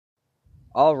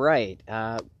All right.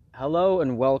 Hello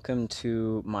and welcome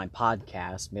to my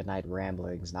podcast, Midnight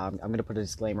Ramblings. Now, I'm going to put a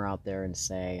disclaimer out there and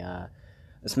say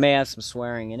this may have some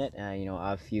swearing in it.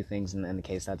 A few things in the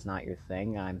case that's not your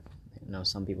thing. I know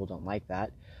some people don't like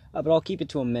that, but I'll keep it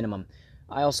to a minimum.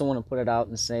 I also want to put it out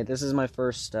and say this is my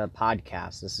first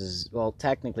podcast. Well,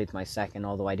 technically it's my second,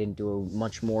 although I didn't do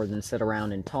much more than sit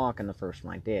around and talk in the first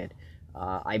one I did.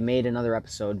 I made another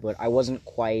episode, but I wasn't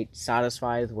quite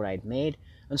satisfied with what I'd made.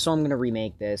 And so I'm going to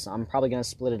remake this. I'm probably going to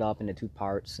split it up into two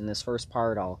parts. In this first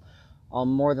part, I'll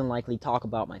more than likely talk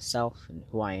about myself and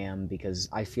who I am because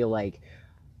I feel like,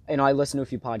 I listen to a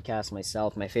few podcasts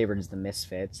myself. My favorite is The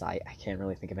Misfits. I can't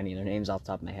really think of any of their names off the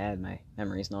top of my head. My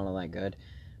memory's not all that good.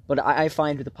 But I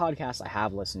find with the podcasts I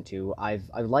have listened to, I've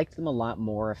liked them a lot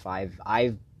more if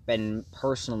I've been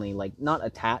personally, like, not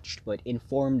attached, but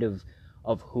informed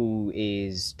of who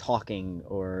is talking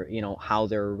or, how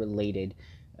they're related,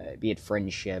 be it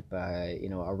friendship, a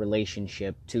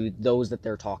relationship to those that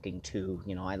they're talking to.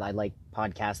 I like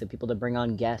podcasts that people to bring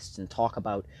on guests and talk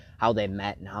about how they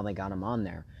met and how they got them on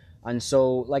there. And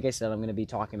so, like I said, I'm going to be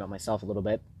talking about myself a little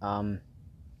bit. I'm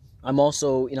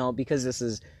also, because this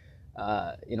is,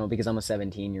 because I'm a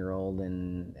 17-year-old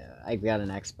and I've got an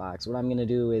Xbox, what I'm going to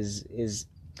do is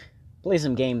play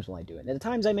some games while I do it. At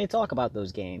times I may talk about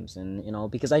those games, and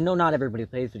because I know not everybody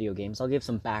plays video games, I'll give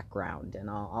some background and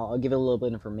I'll give it a little bit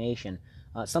of information.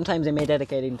 Sometimes I may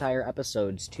dedicate entire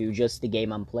episodes to just the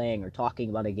game I'm playing or talking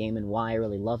about a game and why I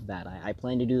really love that. I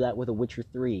plan to do that with a Witcher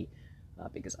 3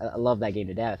 because I love that game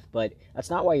to death, but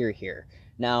that's not why you're here.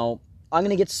 Now, I'm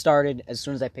going to get started as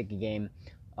soon as I pick a game,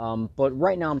 but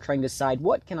right now I'm trying to decide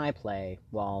what can I play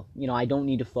while, I don't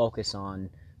need to focus on,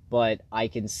 but I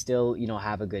can still,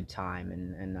 have a good time.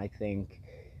 And I think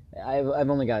I've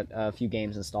only got a few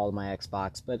games installed on my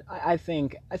Xbox, but I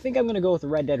think I'm gonna go with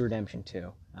Red Dead Redemption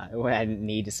 2. I didn't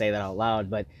need to say that out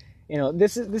loud, but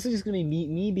this is just gonna be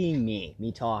me being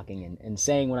me talking and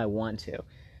saying what I want to.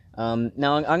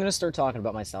 Now I'm gonna start talking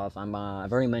about myself. I've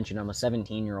already mentioned I'm a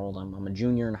 17-year-old. I'm a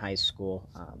junior in high school.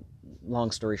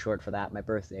 Long story short, for that, my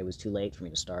birthday was too late for me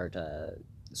to start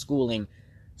schooling,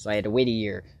 so I had to wait a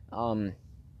year.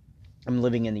 I'm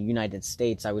living in the United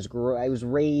States. I was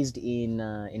raised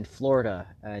in Florida,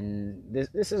 and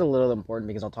this is a little important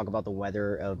because I'll talk about the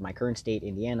weather of my current state,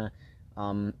 Indiana.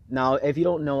 Now, if you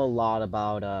don't know a lot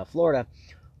about Florida,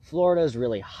 Florida is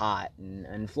really hot,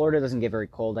 and Florida doesn't get very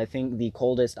cold. I think the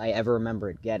coldest I ever remember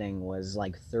it getting was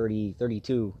like 30,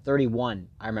 32, 31,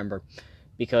 I remember,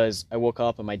 because I woke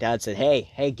up and my dad said,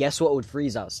 hey, guess what would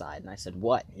freeze outside? And I said,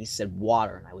 what? And he said,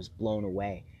 water, and I was blown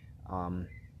away.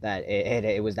 That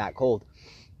it was that cold.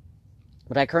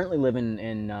 But I currently live in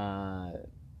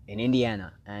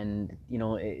Indiana, and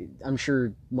I'm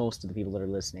sure most of the people that are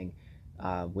listening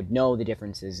would know the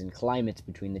differences in climates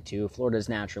between the two. Florida is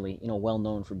naturally well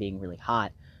known for being really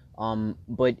hot,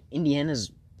 but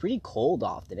Indiana's pretty cold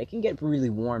often. It can get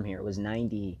really warm here. It was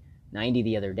 90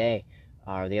 the other day,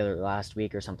 or the other last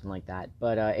week or something like that.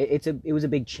 But it was a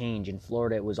big change. In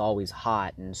Florida, it was always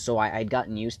hot, and so I'd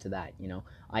gotten used to that.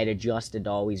 I'd adjusted to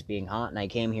always being hot, and I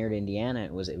came here to Indiana.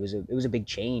 It was a big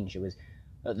change. It was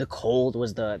the cold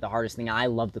was the hardest thing. I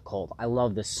love the cold. I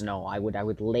love the snow. I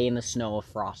would lay in the snow if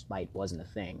frostbite wasn't a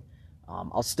thing.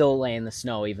 I'll still lay in the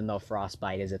snow even though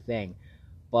frostbite is a thing.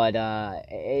 But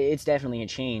it's definitely a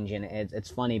change, and it's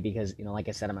funny because, like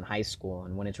I said, I'm in high school,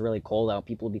 and when it's really cold out,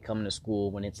 people will be coming to school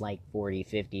when it's like 40,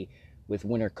 50 with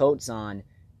winter coats on,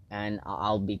 and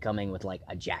I'll be coming with like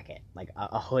a jacket, like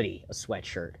a hoodie, a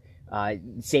sweatshirt.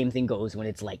 Same thing goes when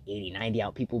it's like 80, 90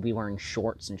 out. People will be wearing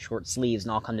shorts and short sleeves,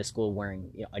 and I'll come to school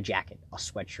wearing a jacket, a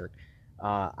sweatshirt.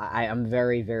 I'm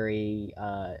very, very,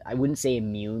 I wouldn't say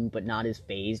immune, but not as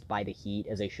phased by the heat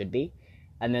as I should be.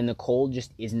 And then the cold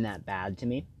just isn't that bad to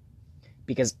me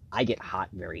because I get hot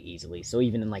very easily. So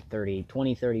even in like 30,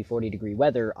 20, 30, 40 degree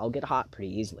weather, I'll get hot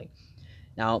pretty easily.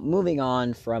 Now, moving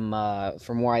on from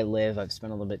where I live, I've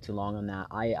spent a little bit too long on that.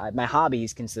 My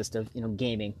hobbies consist of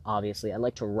gaming. Obviously, I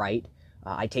like to write.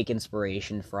 I take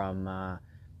inspiration from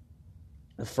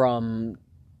Mr.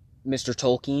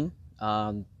 Tolkien,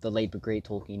 the late but great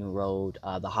Tolkien, who wrote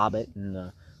The Hobbit and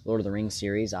the Lord of the Rings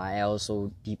series. I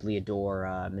also deeply adore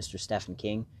Mr.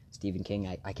 Stephen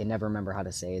King. I can never remember how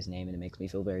to say his name, and it makes me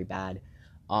feel very bad.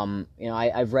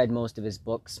 I've read most of his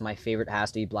books. My favorite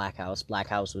has to be Black House. Black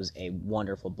House was a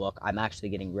wonderful book. I'm actually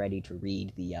getting ready to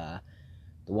read the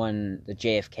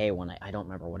JFK one. I don't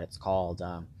remember what it's called.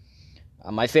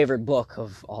 My favorite book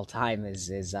of all time is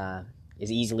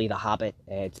easily The Hobbit.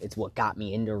 It's what got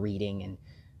me into reading,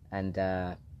 and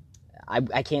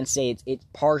I can't say it's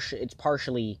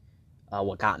partially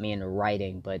what got me into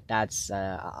writing, but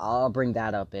I'll bring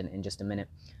that up in just a minute.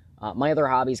 My other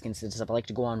hobbies consist of I like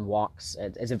to go on walks.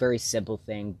 It's a very simple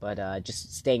thing, but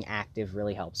just staying active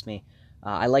really helps me.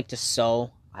 I like to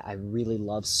sew. I really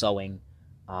love sewing.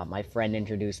 My friend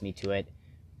introduced me to it.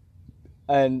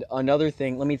 And another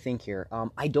thing, let me think here.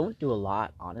 I don't do a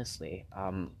lot, honestly.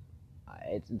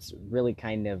 It's really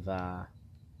kind of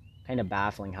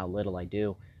baffling how little I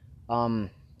do. Um,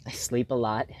 I sleep a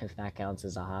lot, if that counts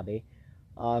as a hobby.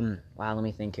 Wow, let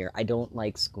me think here. I don't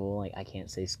like school. I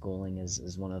can't say schooling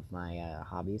is one of my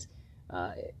hobbies.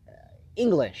 Uh,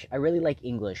 English. I really like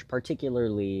English,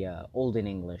 particularly Olden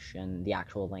English and the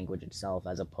actual language itself,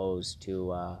 as opposed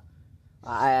to.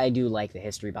 I do like the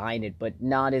history behind it, but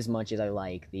not as much as I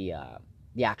like the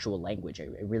actual language. I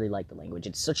really like the language.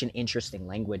 It's such an interesting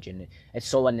language, and it's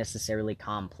so unnecessarily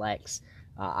complex.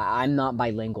 I'm not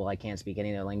bilingual. I can't speak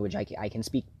any other language. I can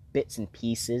speak bits and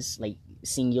pieces, like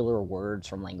singular words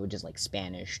from languages like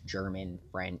Spanish, German,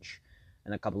 French,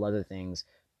 and a couple other things.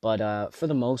 But for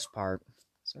the most part,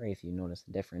 sorry if you noticed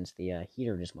the difference. The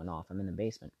heater just went off. I'm in the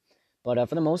basement. But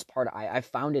for the most part, I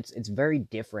found it's very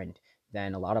different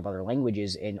than a lot of other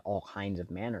languages in all kinds of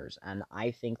manners, and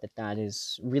I think that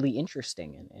is really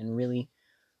interesting and really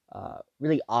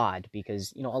really odd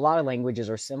because a lot of languages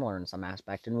are similar in some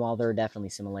aspect, and while there are definitely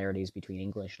similarities between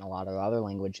English and a lot of other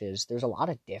languages, there's a lot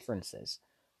of differences,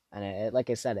 and like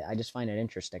I said, I just find it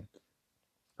interesting.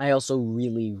 I also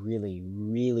really, really,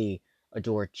 really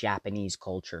adore Japanese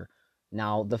culture.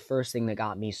 Now, the first thing that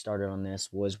got me started on this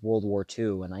was World War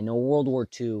II, and I know World War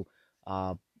II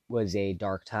uh, was a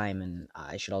dark time, and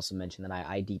I should also mention that I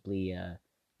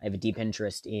have a deep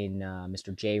interest in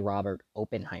Mr. J. Robert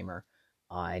Oppenheimer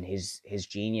and his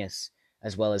genius,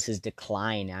 as well as his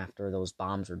decline after those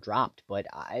bombs were dropped. But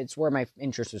it's where my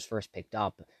interest was first picked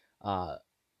up. Uh,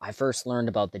 I first learned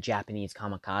about the Japanese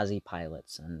kamikaze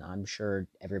pilots, and I'm sure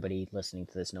everybody listening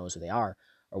to this knows who they are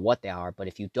or what they are. But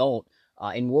if you don't,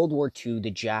 in World War II,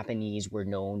 the Japanese were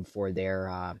known for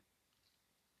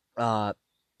uh,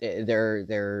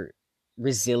 their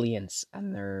resilience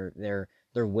and their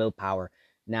willpower.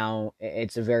 Now,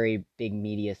 it's a very big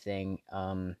media thing.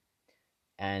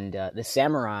 And the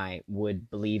samurai would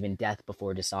believe in death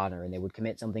before dishonor, and they would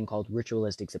commit something called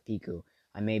ritualistic seppuku.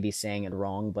 I may be saying it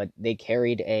wrong, but they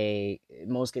carried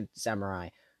most samurai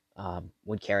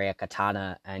would carry a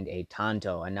katana and a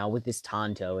tanto. And now with this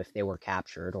tanto, if they were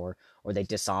captured or they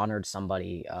dishonored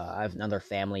somebody of another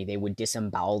family, they would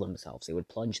disembowel themselves. They would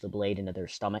plunge the blade into their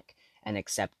stomach and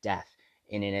accept death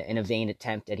in a vain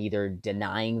attempt at either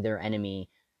denying their enemy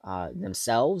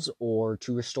themselves or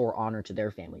to restore honor to their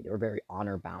family. They were very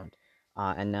honor bound.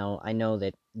 And now I know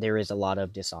that there is a lot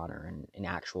of dishonor in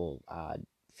actual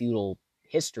feudal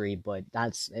history, but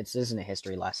this isn't a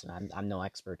history lesson. I'm no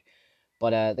expert.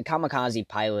 But the kamikaze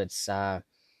pilots, the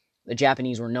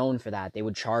Japanese were known for that. They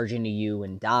would charge into you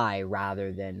and die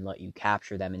rather than let you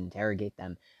capture them and interrogate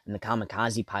them. And the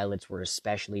kamikaze pilots were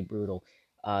especially brutal.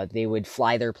 They would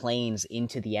fly their planes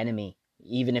into the enemy,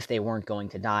 even if they weren't going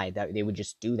to die. That they would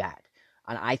just do that.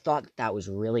 And I thought that was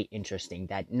really interesting.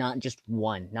 That not just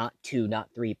one, not two,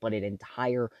 not three, but an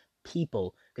entire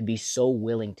people could be so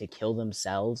willing to kill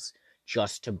themselves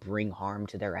just to bring harm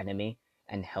to their enemy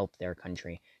and help their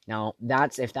country. Now,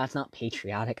 if that's not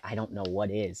patriotic, I don't know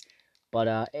what is.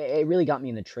 But it really got me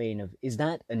in the train of, is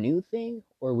that a new thing,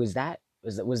 or was that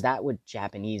what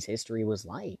Japanese history was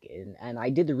like? And I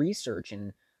did the research,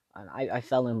 and I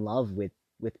fell in love with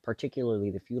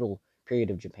particularly the feudal period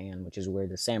of Japan, which is where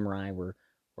the samurai were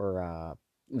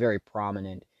very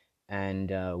prominent,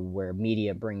 and where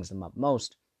media brings them up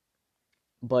most.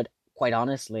 But quite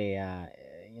honestly,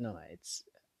 it's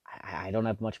I don't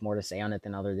have much more to say on it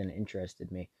than other than it interested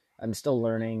me. I'm still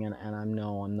learning, and I'm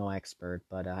no expert,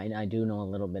 but I do know a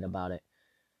little bit about it.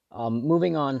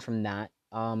 Moving on from that,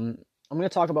 I'm going to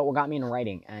talk about what got me into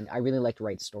writing, and I really like to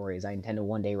write stories. I intend to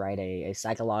one day write a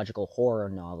psychological horror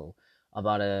novel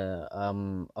about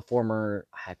a former,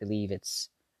 I believe it's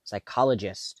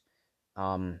psychologist.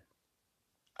 Um,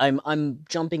 I'm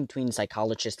jumping between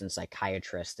psychologist and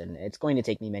psychiatrist, and it's going to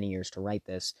take me many years to write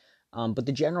this. But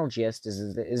the general gist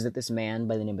is that this man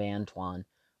by the name of Antoine,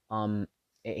 um,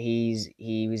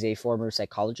 he was a former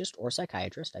psychologist or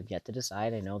psychiatrist. I've yet to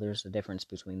decide. I know there's a difference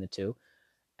between the two,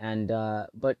 and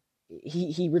but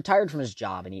he retired from his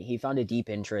job, and he found a deep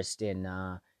interest in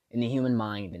the human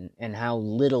mind and how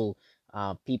little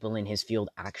people in his field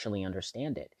actually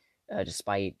understand it,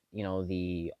 despite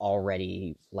the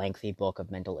already lengthy book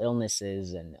of mental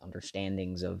illnesses and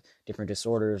understandings of different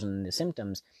disorders and the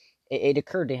symptoms. It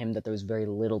occurred to him that there was very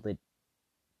little that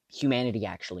humanity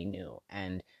actually knew,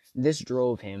 and this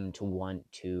drove him to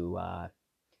want to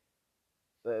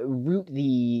root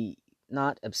the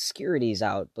not obscurities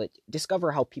out, but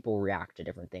discover how people react to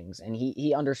different things. And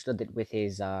he understood that with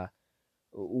his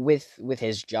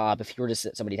job, if he were to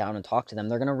sit somebody down and talk to them,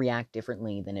 they're gonna react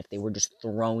differently than if they were just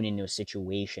thrown into a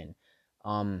situation.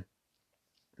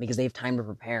 Because they have time to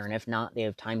prepare, and if not, they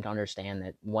have time to understand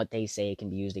that what they say can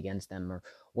be used against them, or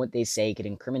what they say could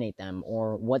incriminate them,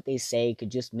 or what they say could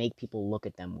just make people look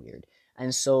at them weird.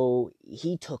 And so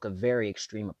he took a very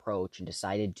extreme approach and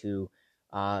decided to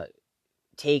uh,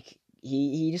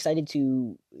 he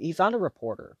found a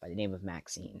reporter by the name of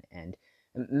Maxine, and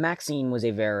Maxine was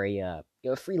a very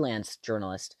freelance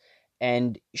journalist,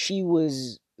 and she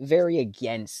was very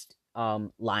against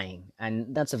lying,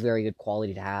 and that's a very good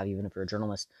quality to have, even if you're a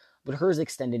journalist. But hers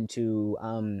extended to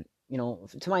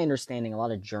to my understanding, a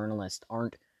lot of journalists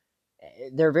aren't.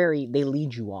 They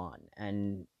lead you on,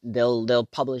 and they'll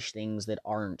publish things that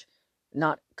aren't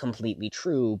not completely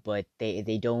true, but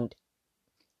they don't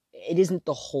it isn't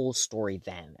the whole story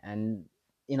then. And,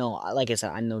 like I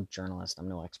said, I'm no journalist. I'm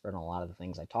no expert on a lot of the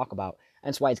things I talk about.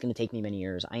 That's why it's going to take me many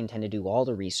years. I intend to do all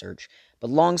the research. But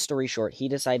long story short, he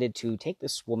decided to take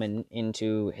this woman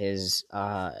into his,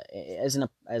 as not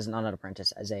an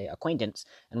apprentice, as a acquaintance,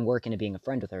 and work into being a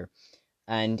friend with her.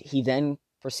 And he then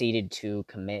proceeded to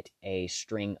commit a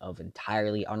string of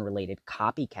entirely unrelated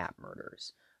copycat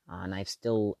murders. And I've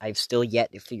still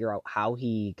yet to figure out how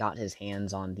he got his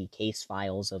hands on the case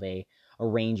files of a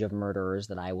range of murderers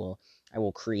that I will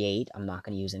create. I'm not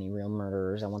going to use any real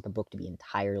murderers. I want the book to be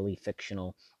entirely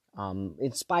fictional,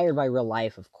 inspired by real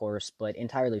life, of course, but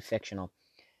entirely fictional.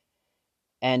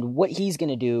 And what he's going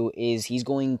to do is he's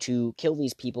going to kill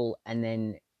these people and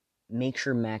then make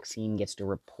sure Maxine gets to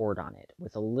report on it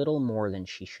with a little more than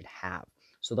she should have.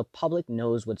 So the public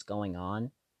knows what's going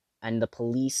on, and the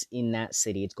police in that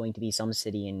city, it's going to be some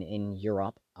city in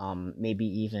Europe, maybe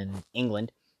even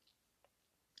England,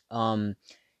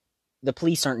 the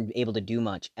police aren't able to do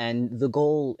much. And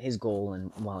his goal,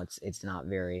 and while it's not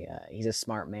very, he's a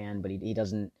smart man, but he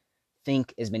doesn't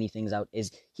think as many things out, is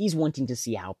he's wanting to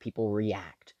see how people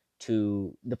react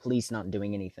to the police not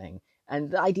doing anything.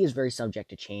 And the idea is very subject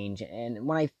to change. And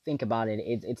when I think about it,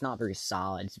 it's not very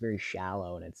solid. It's very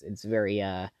shallow, and it's very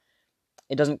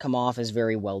it doesn't come off as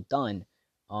very well done.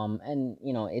 And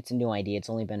it's a new idea. It's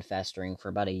only been festering for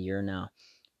about a year now,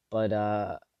 but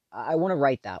I want to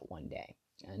write that one day.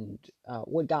 And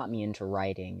what got me into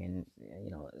writing,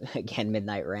 and again,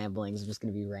 Midnight Ramblings, I'm just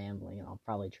going to be rambling, and I'll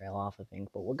probably trail off of things.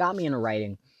 But what got me into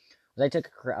writing was I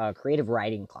took a creative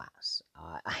writing class.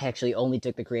 I actually only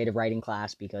took the creative writing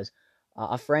class because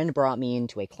a friend brought me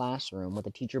into a classroom with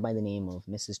a teacher by the name of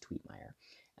Mrs. Tweetmeyer,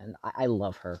 and I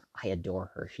love her. I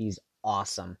adore her. She's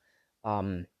awesome.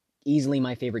 Easily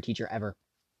my favorite teacher ever,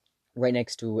 right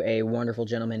next to a wonderful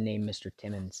gentleman named Mr.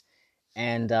 Timmons.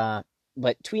 And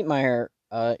but Tweetmeyer,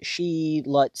 she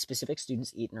let specific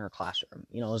students eat in her classroom.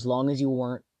 As long as you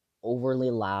weren't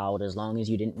overly loud, as long as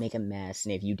you didn't make a mess,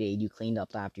 and if you did, you cleaned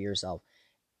up after yourself,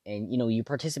 and you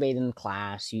participated in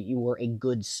class, you were a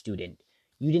good student.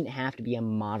 You didn't have to be a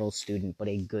model student, but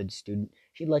a good student.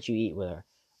 She'd let you eat with her.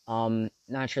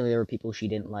 Naturally, there were people she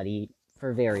didn't let eat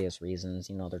for various reasons.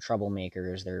 They're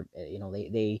troublemakers. They're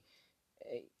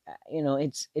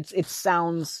it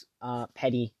sounds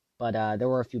petty, but there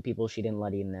were a few people she didn't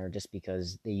let in there just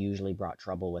because they usually brought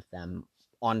trouble with them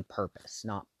on purpose,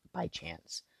 not by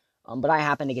chance. But I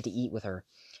happened to get to eat with her,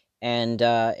 and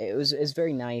it was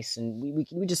very nice, and we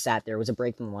just sat there. It was a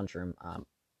break from the lunchroom.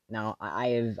 Now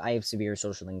I have severe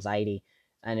social anxiety,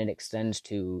 and it extends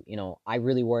to I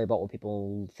really worry about what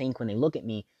people think when they look at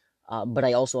me, but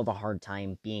I also have a hard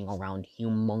time being around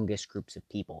humongous groups of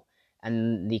people.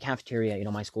 And the cafeteria,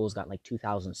 my school's got like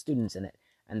 2,000 students in it,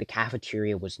 and the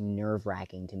cafeteria was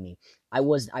nerve-wracking to me. I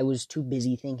was too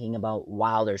busy thinking about,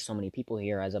 wow, there's so many people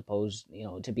here, as opposed,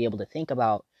 to be able to think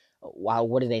about, wow,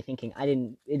 what are they thinking?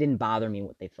 It didn't bother me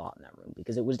what they thought in that room,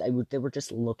 because they were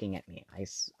just looking at me. I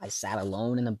sat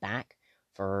alone in the back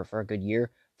for a good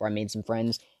year before I made some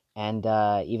friends, and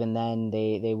even then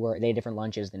they had different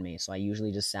lunches than me, so I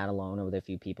usually just sat alone with a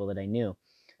few people that I knew.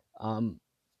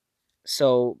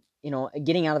 So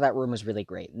getting out of that room was really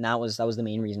great, and that was the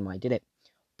main reason why I did it.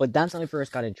 But that's when I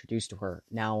first got introduced to her.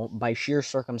 Now, by sheer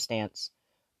circumstance,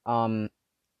 I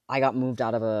got moved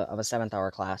out of a 7th hour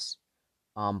class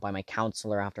by my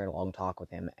counselor after a long talk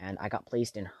with him, and I got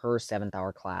placed in her 7th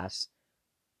hour class,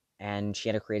 and she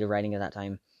had a creative writing at that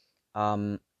time,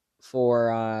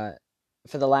 for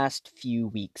the last few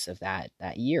weeks of that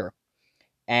year,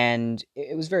 and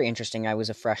it was very interesting. I was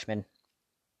a freshman.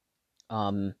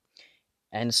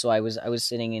 And so I was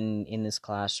sitting in this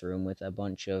classroom with a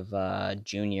bunch of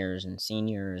juniors and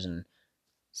seniors and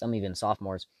some even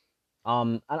sophomores.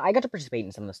 And I got to participate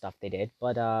in some of the stuff they did,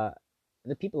 but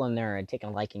the people in there had taken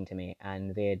a liking to me,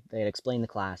 and they had explained the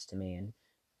class to me,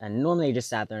 and normally I just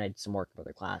sat there and I did some work for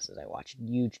other classes. I watched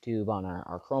YouTube on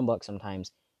our Chromebook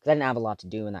sometimes because I didn't have a lot to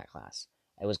do in that class.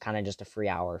 It was kind of just a free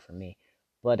hour for me.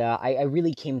 But I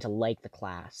really came to like the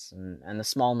class and the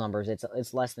small numbers.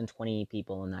 It's less than 20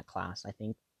 people in that class. I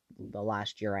think the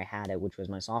last year I had it, which was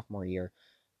my sophomore year,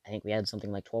 I think we had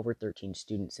something like 12 or 13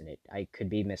 students in it. I could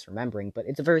be misremembering, but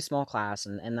it's a very small class,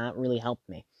 and that really helped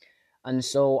me. And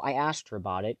so I asked her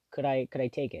about it. Could I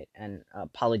take it? And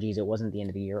apologies, it wasn't the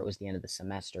end of the year; it was the end of the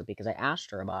semester because I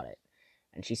asked her about it,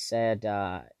 and she said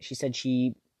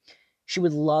she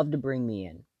would love to bring me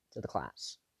in to the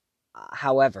class.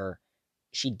 However,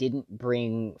 she didn't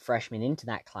bring freshmen into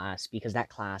that class because that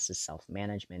class is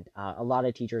self-management. A lot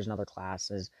of teachers in other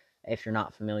classes, if you're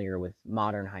not familiar with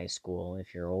modern high school,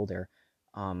 if you're older,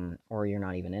 or you're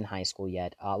not even in high school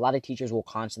yet, a lot of teachers will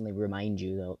constantly remind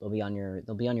you. They'll be on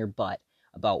your butt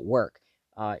about work.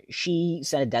 She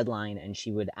set a deadline and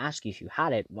she would ask you if you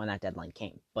had it when that deadline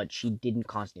came, but she didn't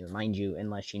constantly remind you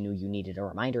unless she knew you needed a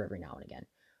reminder every now and again.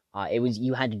 It was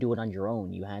you had to do it on your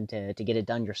own. You had to get it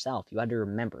done yourself. You had to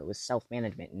remember it was self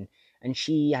management, and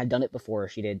she had done it before.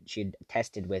 She'd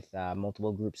tested with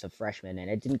multiple groups of freshmen, and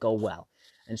it didn't go well.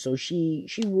 And so she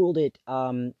ruled it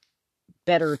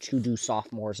better to do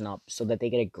sophomores and up so that they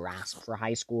get a grasp for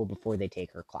high school before they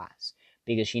take her class,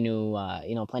 because she knew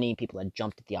plenty of people had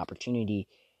jumped at the opportunity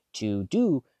to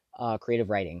do creative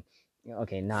writing.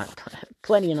 Okay, not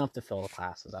plenty enough to fill the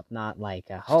classes up. Not like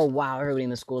oh wow, everybody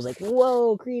in the school is like,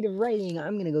 whoa, creative writing,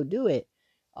 I'm gonna go do it.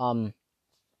 Um,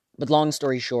 but long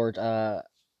story short,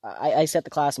 I set the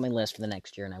class on my list for the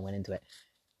next year and I went into it.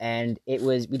 And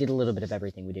we did a little bit of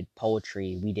everything. We did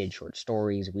poetry, we did short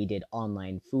stories, we did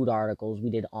online food articles, we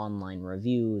did online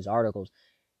reviews, articles.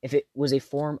 If it was a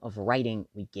form of writing,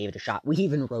 we gave it a shot. We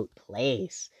even wrote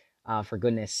plays, for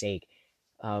goodness sake,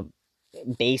 uh,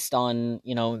 based on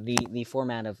the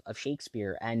format of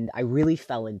Shakespeare. And I really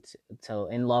fell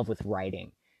in love with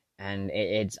writing, and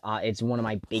it's one of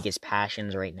my biggest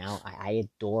passions right now. I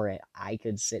adore it. I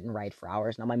could sit and write for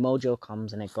hours. Now my mojo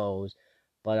comes and it goes,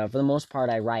 but for the most part,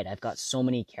 I write. I've got so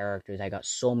many characters. I got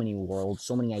so many worlds,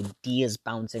 so many ideas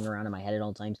bouncing around in my head at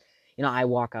all times. I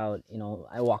walk out,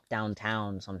 I walk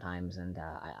downtown sometimes, and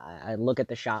I look at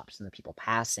the shops and the people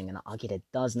passing, and I'll get a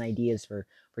dozen ideas for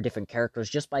different characters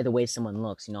just by the way someone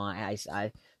looks.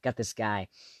 I got this guy.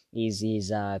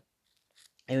 He's I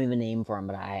don't even name for him,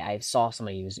 but I saw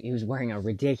somebody. He was wearing a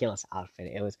ridiculous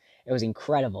outfit. It was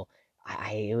incredible.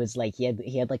 It was like he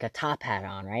had like a top hat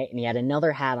on, right? And he had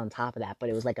another hat on top of that, but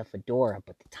it was like a fedora.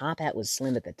 But the top hat was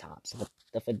slim at the top, so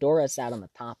the fedora sat on the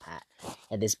top hat.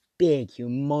 Had this big,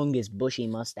 humongous, bushy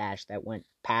mustache that went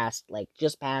past, like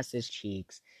just past his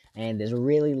cheeks, and this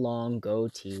really long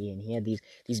goatee. And he had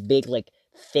these big, like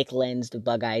thick lensed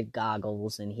bug-eyed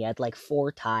goggles, and he had like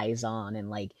 4 ties on, and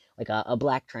like a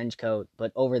black trench coat,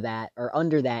 but over that or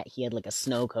under that he had like a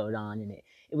snow coat on, and it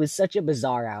was such a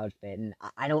bizarre outfit, and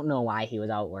I don't know why he was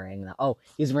out wearing that. Oh,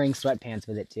 he was wearing sweatpants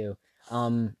with it too.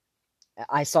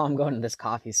 I saw him going to this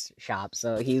coffee shop,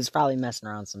 so he was probably messing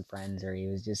around with some friends, or he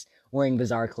was just wearing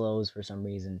bizarre clothes for some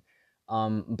reason.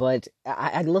 But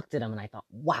I looked at him and I thought,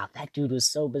 wow, that dude was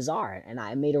so bizarre, and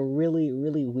I made a really,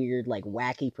 really weird, like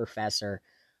wacky professor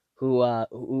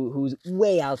who's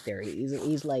way out there. He's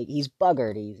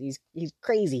buggered. He's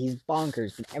crazy. He's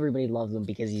bonkers. But everybody loves him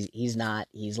because he's not.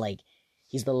 He's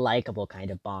the likable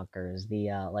kind of bonkers.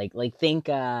 The like think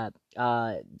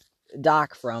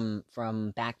Doc from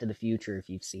Back to the Future, if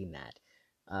you've seen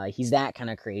that. He's that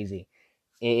kind of crazy.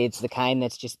 It's the kind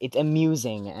that's just it's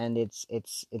amusing, and it's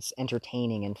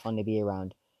entertaining and fun to be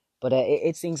around. But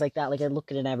it's things like that. Like I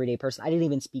look at an everyday person. I didn't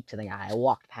even speak to the guy. I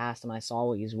walked past him. I saw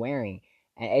what he was wearing,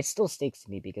 and it still sticks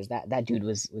to me because that dude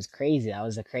was crazy. That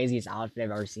was the craziest outfit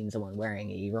I've ever seen someone wearing.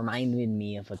 He reminded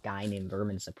me of a guy named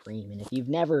Vermin Supreme. And if you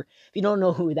don't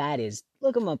know who that is,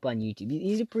 look him up on YouTube.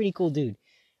 He's a pretty cool dude.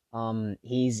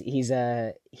 He's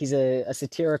a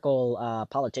satirical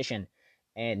politician,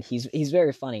 and he's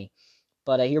very funny.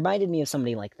 But he reminded me of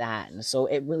somebody like that, and so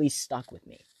it really stuck with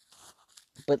me.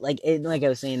 But like I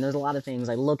was saying, there's a lot of things.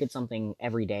 I look at something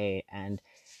every day, and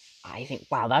I think,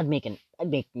 wow, I'd make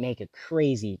a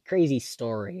crazy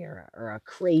story, or a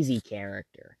crazy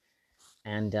character,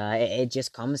 and it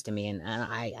just comes to me, and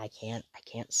I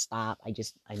can't stop.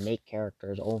 I make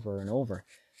characters over and over.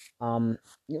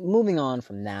 Moving on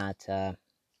from that,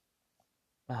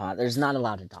 there's not a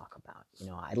lot to talk about.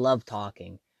 I love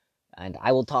talking. and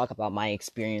I will talk about my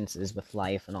experiences with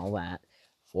life and all that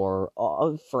for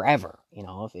forever.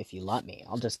 If you let me,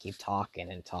 I'll just keep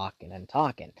talking and talking and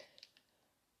talking.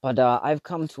 But I've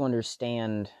come to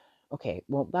understand. Okay,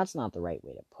 well, that's not the right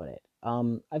way to put it.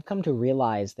 I've come to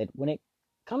realize that when it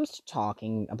comes to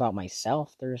talking about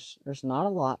myself, there's not a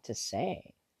lot to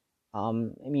say. I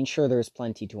mean, sure, there's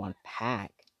plenty to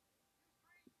unpack,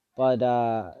 but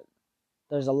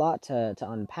there's a lot to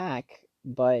unpack,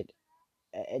 but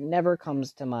it never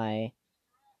comes to my.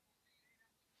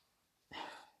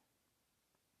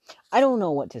 I don't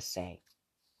know what to say,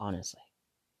 honestly.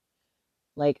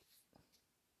 Like,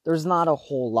 there's not a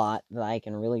whole lot that I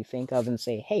can really think of and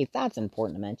say, hey, that's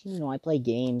important to mention. I play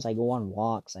games, I go on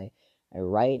walks, I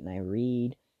write and I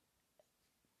read.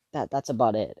 That's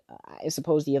about it. I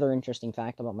suppose the other interesting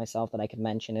fact about myself that I could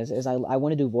mention is I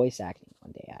want to do voice acting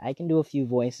one day. I can do a few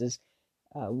voices.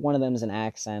 One of them is an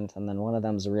accent, and then one of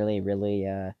them's really, really,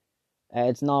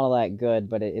 it's not all that good,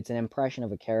 but it's an impression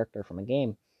of a character from a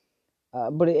game.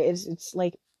 But it's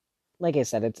like I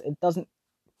said, it doesn't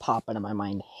pop into my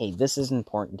mind, hey, this is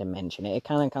important to mention. It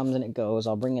kind of comes and it goes.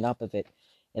 I'll bring it up if it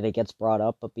gets brought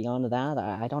up, but beyond that,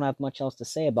 I don't have much else to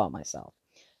say about myself.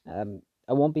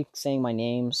 I won't be saying my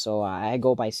name, so I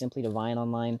go by Simply Divine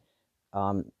online.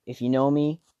 If you know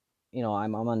me,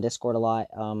 I'm on Discord a lot.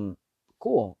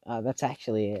 Cool. That's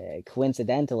actually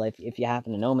coincidental. If you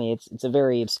happen to know me, it's a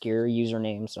very obscure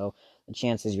username, so the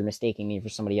chances you're mistaking me for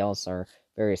somebody else are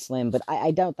very slim. But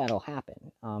I doubt that'll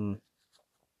happen.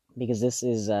 Because this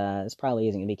probably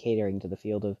isn't going to be catering to the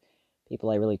field of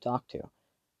people I really talk to.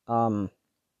 I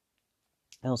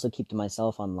also keep to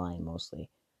myself online mostly,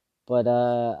 but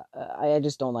I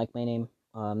just don't like my name.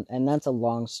 And that's a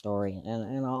long story,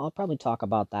 and I'll probably talk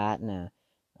about that in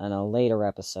a later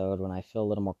episode when I feel a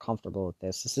little more comfortable with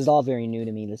this. This is all very new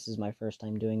to me. This is my first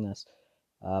time doing this,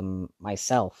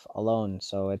 myself alone.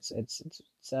 So it's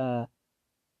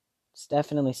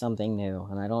definitely something new,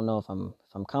 and I don't know if I'm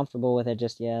comfortable with it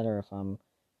just yet, or if I'm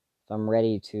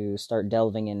ready to start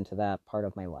delving into that part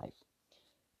of my life.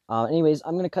 Anyways,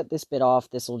 I'm gonna cut this bit off.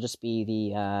 This will just be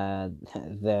the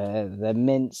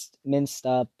minced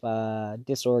up,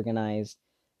 disorganized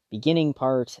beginning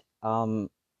part of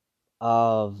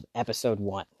episode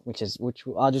 1, which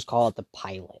I'll just call it the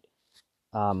pilot.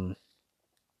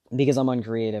 Because I'm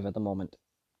uncreative at the moment.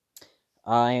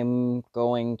 I'm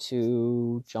going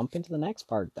to jump into the next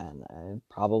part then.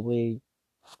 Probably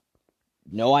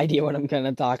no idea what I'm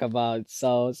gonna talk about,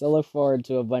 so look forward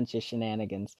to a bunch of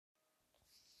shenanigans.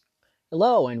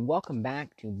 Hello, and welcome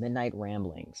back to Midnight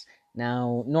Ramblings.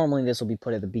 Now, normally this will be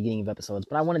put at the beginning of episodes,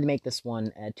 but I wanted to make this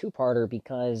one a two-parter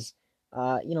because,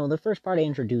 the first part I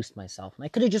introduced myself, and I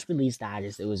could have just released that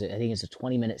as I think it's a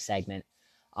 20-minute segment.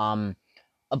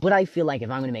 But I feel like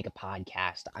if I'm going to make a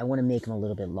podcast, I want to make them a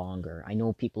little bit longer. I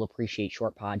know people appreciate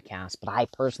short podcasts, but I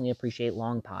personally appreciate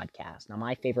long podcasts. Now,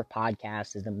 my favorite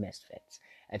podcast is The Misfits.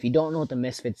 If you don't know what The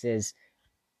Misfits is,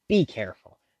 be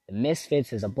careful. The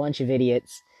Misfits is a bunch of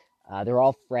idiots. They're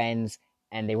all friends,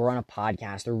 and they were on a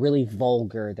podcast. They're really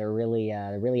vulgar. They're really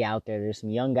out there. There's some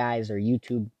young guys. They're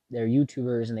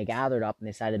YouTubers, and they gathered up and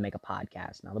they decided to make a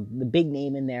podcast. Now, the big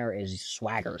name in there is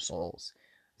Swagger Souls.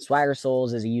 Swagger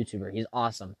Souls is a YouTuber. He's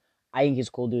awesome. I think he's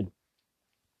a cool dude.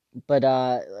 But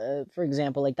for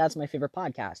example, like that's my favorite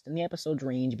podcast, and the episodes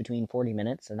range between 40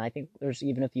 minutes, and I think there's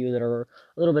even a few that are a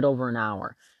little bit over an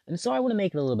hour. And so I want to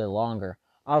make it a little bit longer.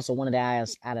 I also wanted to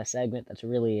add a segment that's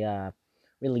really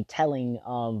telling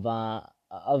of the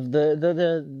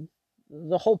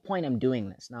whole point I'm doing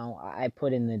this. Now, I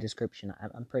put in the description.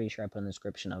 I'm pretty sure I put in the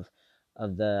description of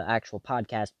the actual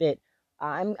podcast bit.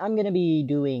 I'm gonna be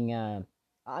doing.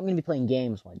 I'm gonna be playing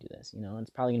games while I do this.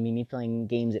 It's probably gonna be me playing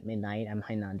games at midnight. I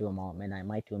might not do them all at midnight. I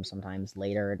might do them sometimes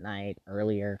later at night,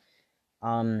 earlier.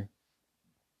 But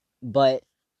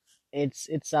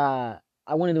it's I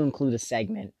wanted to include a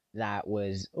segment that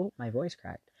was my voice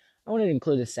cracked. I wanted to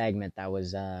include a segment that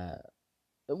was it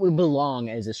would belong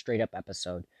as a straight up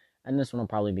episode. And this one will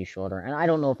probably be shorter. And I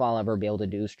don't know if I'll ever be able to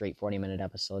do straight 40-minute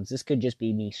episodes. This could just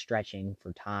be me stretching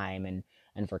for time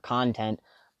and for content.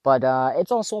 But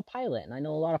it's also a pilot. And I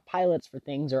know a lot of pilots for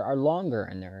things are longer.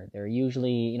 And they're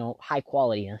usually, high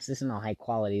quality. This isn't all high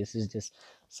quality. This is just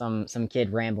some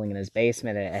kid rambling in his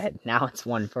basement at now it's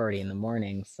 1:30 in the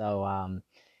morning. So,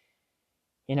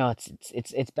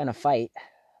 it's been a fight.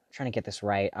 Trying to get this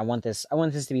right. I want this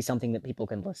to be something that people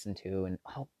can listen to, and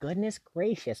oh goodness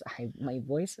gracious, my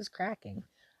voice is cracking.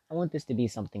 I want this to be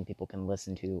something people can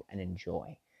listen to and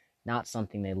enjoy, not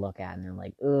something they look at and they're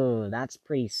like, oh, that's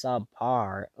pretty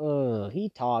subpar. Oh, he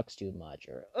talks too much,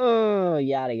 or oh,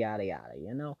 yada yada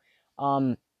yada.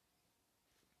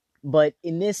 But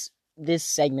in this this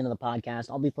segment of the podcast,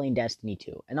 I'll be playing Destiny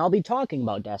 2, and I'll be talking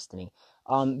about Destiny,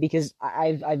 because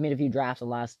I've made a few drafts of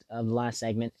the last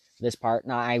segment, this part,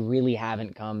 and I really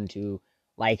haven't come to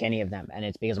like any of them, and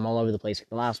it's because I'm all over the place.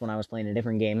 The last one I was playing a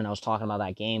different game, and I was talking about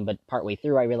that game, but partway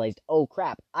through I realized, oh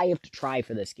crap, I have to try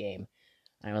for this game,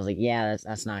 and I was like, yeah,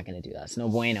 that's not gonna do that. It's no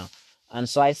bueno. And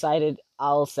so I decided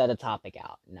I'll set a topic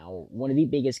out. Now, one of the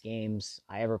biggest games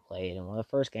I ever played, and one of the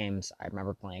first games I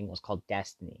remember playing, was called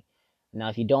Destiny. Now,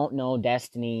 if you don't know,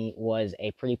 Destiny was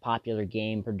a pretty popular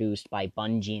game produced by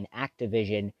Bungie and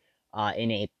Activision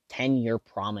in a 10-year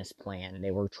promise plan.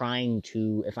 They were trying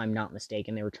to, if I'm not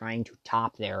mistaken, they were trying to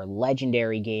top their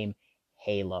legendary game,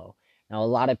 Halo. Now, a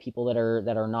lot of people that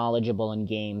are knowledgeable in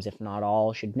games, if not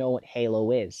all, should know what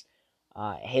Halo is.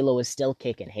 Halo is still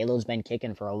kicking. Halo's been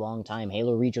kicking for a long time.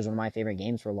 Halo Reach was one of my favorite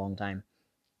games for a long time.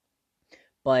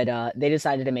 But they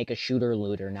decided to make a shooter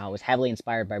looter. Now, it was heavily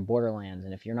inspired by Borderlands,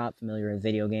 and if you're not familiar with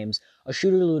video games, a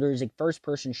shooter looter is a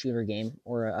first-person shooter game,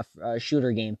 or a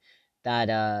shooter game,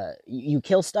 that you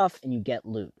kill stuff and you get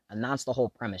loot, and that's the whole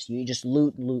premise. You just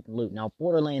loot, loot, loot. Now,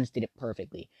 Borderlands did it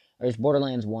perfectly. There's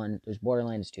Borderlands 1, there's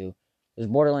Borderlands 2, there's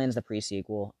Borderlands the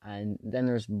pre-sequel, and then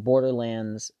there's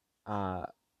Borderlands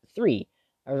 3.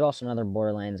 There's also another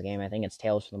Borderlands game. I think it's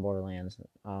Tales from the Borderlands.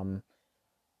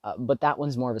 But that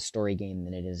one's more of a story game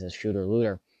than it is a shooter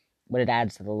looter. But it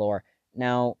adds to the lore.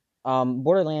 Now,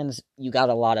 Borderlands, you got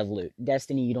a lot of loot.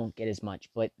 Destiny, you don't get as much.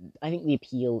 But I think the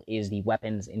appeal is the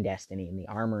weapons in Destiny and the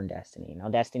armor in Destiny. Now,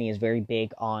 Destiny is very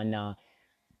big on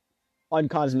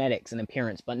cosmetics and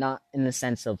appearance, but not in the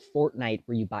sense of Fortnite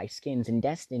where you buy skins. In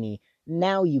Destiny,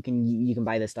 now you can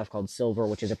buy this stuff called silver,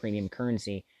 which is a premium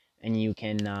currency, and you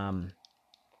can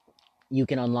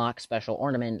unlock special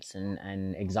ornaments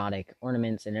and exotic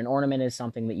ornaments. And an ornament is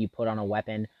something that you put on a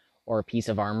weapon or a piece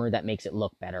of armor that makes it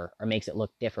look better, or makes it look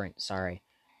different,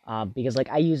 because like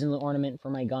I use an ornament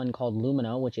for my gun called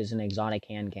Lumina, which is an exotic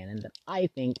hand cannon that I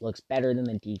think looks better than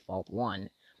the default one.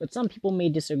 But some people may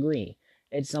disagree.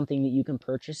 It's something that you can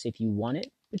purchase if you want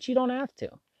it, but you don't have to.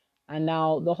 And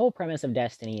now, the whole premise of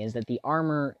Destiny is that the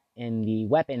armor and the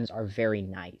weapons are very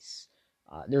nice.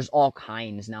 There's all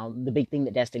kinds. Now, the big thing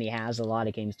that Destiny has, a lot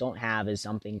of games don't have, is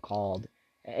something called...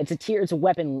 It's a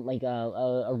weapon, like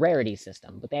a rarity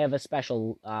system, but they have a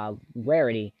special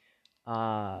rarity.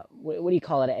 What do you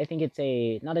call it? I think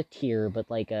it's not a tier, but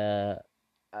like a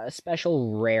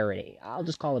special rarity. I'll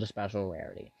just call it a special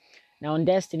rarity. Now, in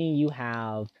Destiny, you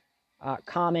have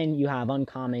common, you have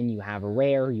uncommon, you have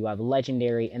rare, you have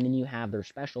legendary, and then you have their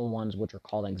special ones, which are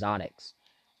called exotics.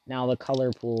 Now, the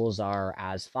color pools are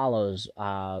as follows.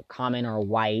 Common are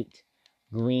white,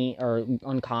 green, or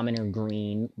uncommon are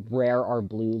green, rare are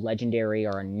blue, legendary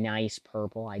are a nice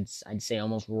purple, I'd say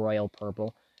almost royal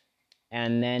purple,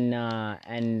 and then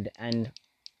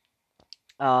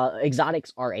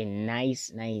exotics are a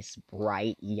nice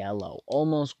bright yellow,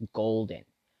 almost golden.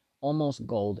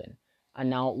 And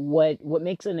now, what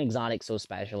makes an exotic so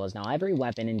special is now every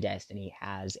weapon in Destiny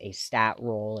has a stat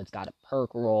roll, it's got a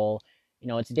perk roll,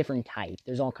 it's a different type.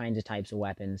 There's all kinds of types of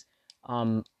weapons.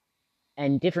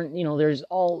 And different, there's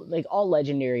all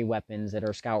legendary weapons that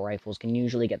are scout rifles can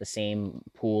usually get the same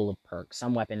pool of perks.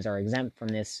 Some weapons are exempt from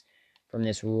this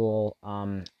rule.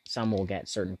 Some will get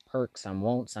certain perks, some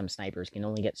won't. Some snipers can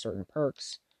only get certain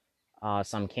perks.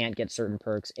 Some can't get certain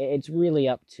perks. It's really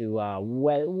up to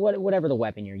whatever the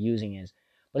weapon you're using is.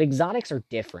 But exotics are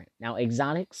different. Now,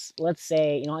 exotics, let's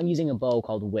say, I'm using a bow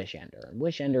called Wish Ender.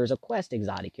 Wish Ender is a quest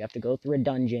exotic. You have to go through a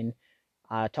dungeon,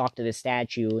 talk to the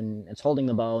statue, and it's holding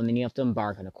the bow, and then you have to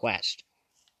embark on a quest.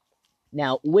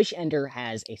 Now, Wish Ender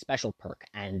has a special perk,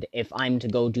 and if I'm to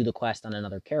go do the quest on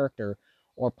another character,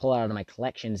 or pull it out of my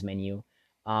collections menu,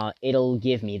 it'll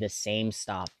give me the same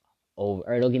stuff over,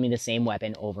 or it'll give me the same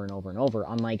weapon over and over and over,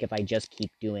 unlike if I just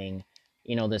keep doing,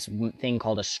 this thing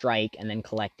called a strike, and then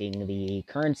collecting the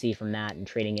currency from that and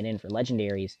trading it in for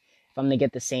legendaries. If I'm going to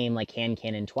get the same, hand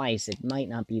cannon twice, it might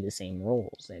not be the same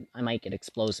rolls. I might get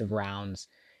explosive rounds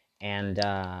and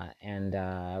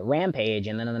rampage,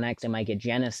 and then on the next I might get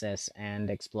Genesis and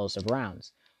explosive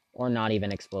rounds, or not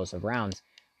even explosive rounds.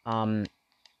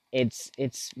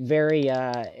 It's very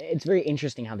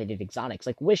interesting how they did exotics.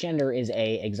 Like, Wish Ender is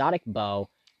a exotic bow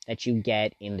that you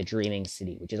get in the Dreaming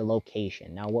City, which is a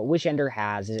location. Now, what Wish Ender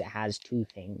has is it has two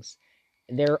things.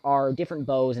 There are different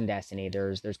bows in Destiny.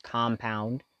 There's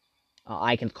Compound.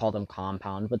 I can call them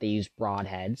Compound, but they use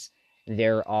broadheads.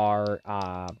 There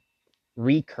are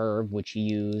Recurve, which you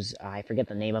use, I forget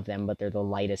the name of them, but they're the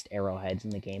lightest arrowheads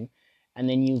in the game. And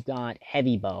then you've got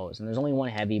heavy bows, and there's only one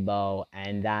heavy bow,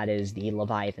 and that is the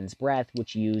Leviathan's Breath,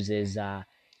 which uses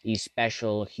these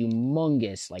special,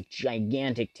 humongous,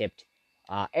 gigantic tipped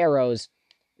arrows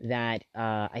that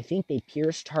I think they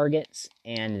pierce targets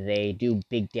and they do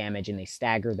big damage and they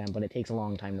stagger them, but it takes a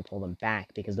long time to pull them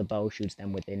back because the bow shoots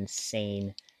them with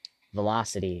insane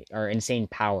velocity or insane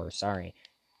power. Sorry.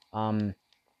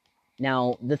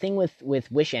 Now the thing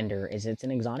with Wish Ender is it's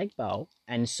an exotic bow,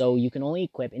 and so you can only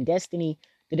equip in Destiny.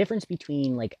 The difference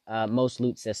between like most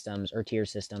loot systems or tier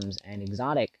systems and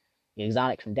the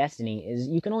exotic from Destiny is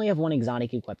you can only have one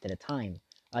exotic equipped at a time.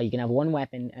 You can have one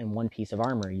weapon and one piece of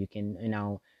armor. You can,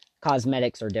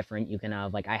 cosmetics are different. You can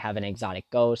have, like, I have an exotic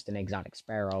ghost, an exotic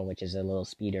sparrow, which is a little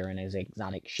speeder, and is an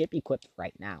exotic ship equipped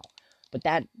right now. But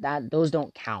those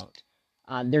don't count.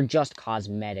 They're just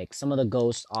cosmetics. Some of the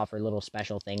ghosts offer little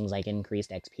special things like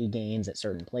increased XP gains at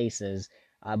certain places,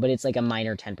 but it's like a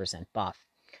minor 10% buff.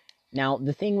 Now,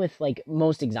 the thing with, like,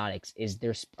 most exotics is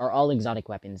all exotic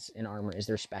weapons and armor is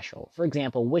they're special. For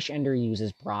example, Wish Ender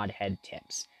uses broadhead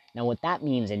tips. Now, what that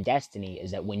means in Destiny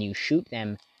is that when you shoot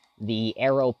them, the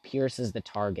arrow pierces the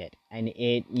target, and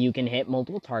you can hit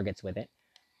multiple targets with it.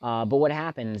 But what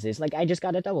happens is, like, I just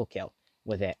got a double kill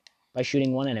with it by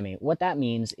shooting one enemy. What that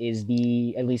means is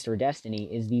at least for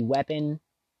Destiny, is the weapon...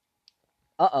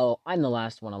 I'm the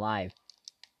last one alive.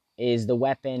 Is the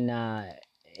weapon,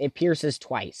 it pierces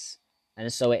twice.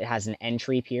 And so it has an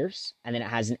entry pierce, and then it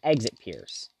has an exit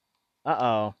pierce.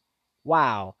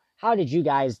 Wow. How did you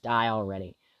guys die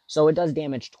already? So it does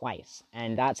damage twice,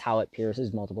 and that's how it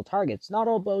pierces multiple targets. Not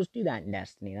all bows do that in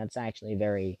Destiny. That's actually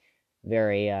very,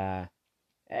 very,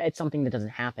 it's something that doesn't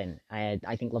happen.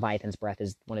 I think Leviathan's Breath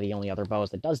is one of the only other bows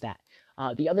that does that.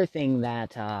 The other thing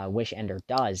that Wish Ender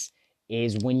does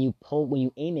is when you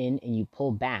aim in and you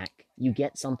pull back, you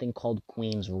get something called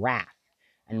Queen's Wrath.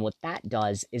 And what that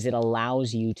does is it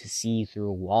allows you to see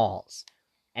through walls.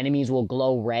 Enemies will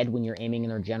glow red when you're aiming in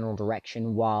their general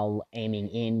direction while aiming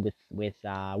in with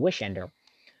Wish Ender.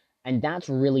 And that's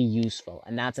really useful,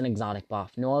 and that's an exotic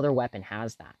buff. No other weapon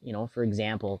has that. For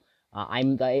example,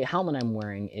 the helmet I'm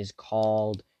wearing is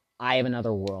called Eye of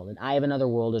Another World. And Eye of Another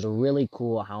World is a really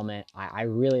cool helmet. I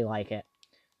really like it.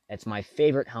 It's my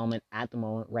favorite helmet at the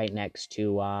moment, right next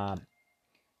to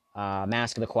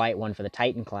Mask of the Quiet One for the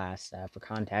Titan class. For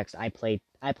context, I play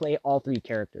all three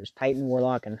characters, Titan,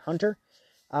 Warlock, and Hunter.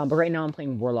 But right now I'm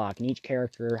playing Warlock, and each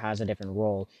character has a different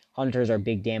role. Hunters are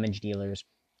big damage dealers,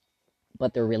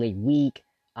 but they're really weak.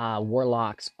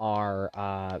 Warlocks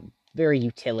are very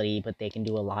utility, but they can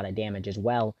do a lot of damage as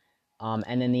well.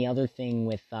 And then the other thing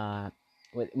with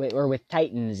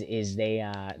Titans is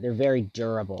they're very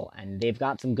durable, and they've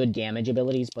got some good damage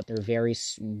abilities, but they're very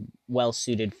well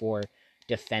suited for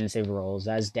defensive roles.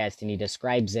 As Destiny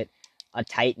describes it, a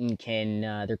Titan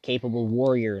they're capable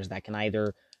warriors that can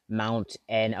either mount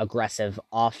an aggressive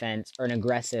offense, or I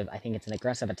think it's an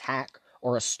aggressive attack,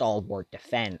 or a stalwart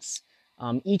defense.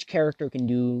 Each character can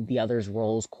do the other's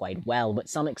roles quite well, but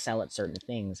some excel at certain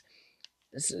things,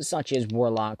 such as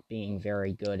Warlock being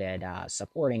very good at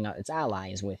supporting its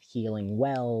allies with healing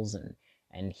wells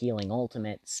and healing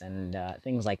ultimates and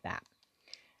things like that.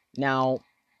 Now,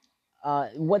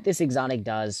 what this exotic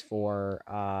does for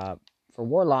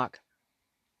Warlock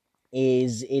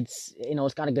is it's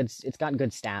got good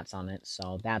stats on it,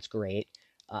 so that's great.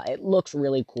 It looks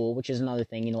really cool, which is another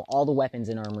thing. All the weapons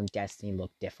in Armor in Destiny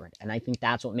look different, and I think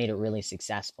that's what made it really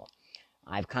successful.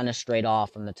 I've kind of strayed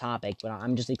off from the topic, but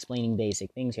I'm just explaining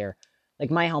basic things here. Like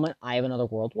my helmet, Eye of Another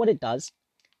World. What it does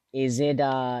is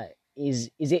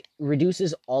it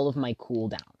reduces all of my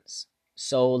cooldowns.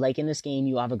 So, like in this game,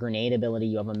 you have a grenade ability,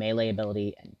 you have a melee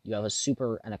ability, and you have a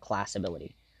super and a class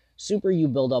ability. Super you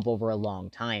build up over a long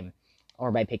time,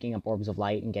 or by picking up orbs of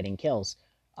light and getting kills.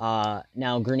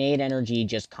 Now, grenade energy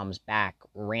just comes back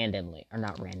randomly, or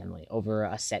not randomly, over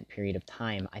a set period of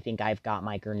time. I think I've got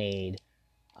my grenade,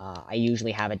 I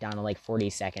usually have it down to like 40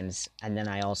 seconds, and then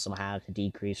I also have the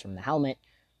decrease from the helmet,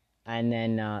 and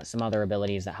then some other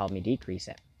abilities that help me decrease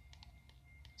it.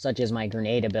 Such as my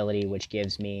grenade ability,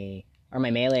 my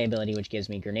melee ability, which gives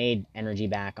me grenade energy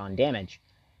back on damage.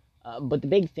 But the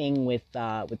big thing with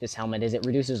this helmet is it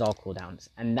reduces all cooldowns,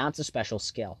 and that's a special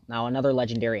skill. Now, another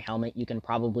legendary helmet, you can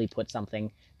probably put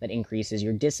something that increases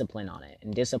your discipline on it,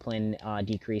 and discipline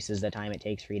decreases the time it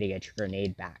takes for you to get your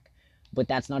grenade back. But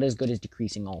that's not as good as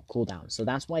decreasing all cooldowns. So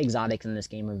that's why exotics in this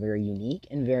game are very unique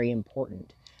and very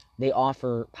important. They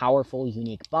offer powerful,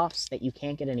 unique buffs that you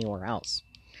can't get anywhere else.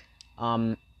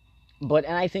 And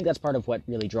I think that's part of what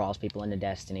really draws people into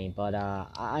Destiny. But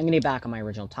I'm going to get back on my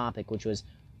original topic, which was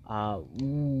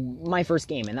my first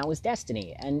game, and that was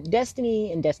Destiny. And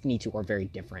Destiny and Destiny 2 are very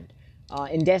different.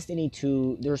 In Destiny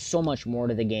 2, there's so much more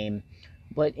to the game.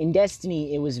 But in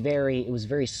Destiny, it was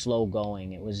very slow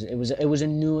going. It was a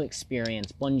new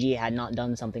experience. Bungie had not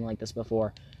done something like this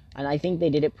before, and I think they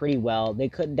did it pretty well. They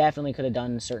definitely could have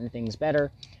done certain things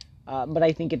better, but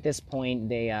I think at this point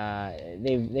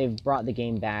they've brought the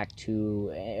game back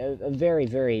to a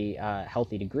very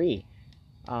healthy degree.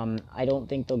 I don't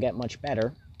think they'll get much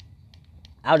better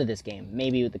out of this game.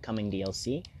 Maybe with the coming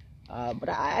DLC, but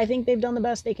I think they've done the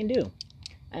best they can do,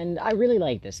 and I really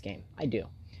like this game. I do.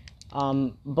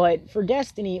 But for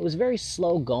Destiny, it was very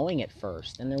slow going at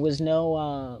first, and there was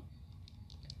no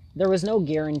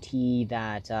guarantee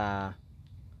that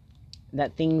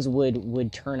that things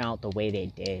would turn out the way they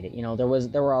did. You know, there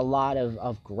were a lot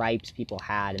of gripes people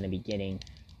had in the beginning.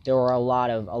 There were a lot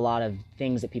of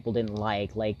things that people didn't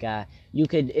like. Like you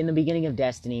could, in the beginning of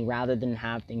Destiny, rather than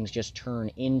have things just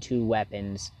turn into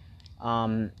weapons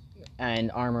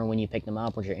and armor when you pick them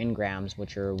up, which are engrams,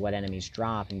 which are what enemies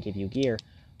drop and give you gear.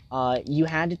 You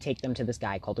had to take them to this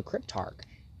guy called the Cryptarch,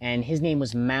 and his name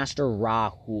was Master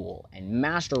Rahool, and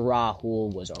Master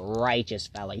Rahool was a righteous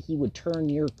fella. He would turn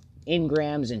your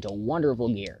engrams into wonderful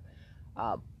gear.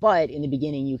 But in the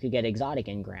beginning, you could get exotic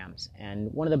engrams,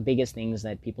 and one of the biggest things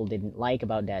that people didn't like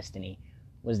about Destiny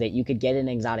was that you could get an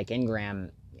exotic engram,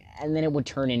 and then it would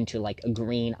turn into, like, a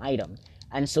green item.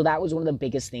 And so that was one of the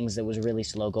biggest things that was really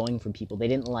slow going for people. They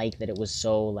didn't like that it was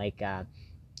so, like,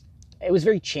 it was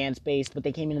very chance-based, but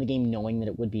they came into the game knowing that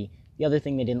it would be. The other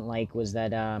thing they didn't like was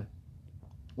that at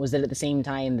the same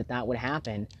time that would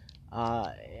happen,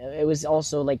 it was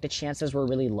also, like, the chances were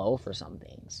really low for some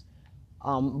things.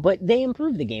 But they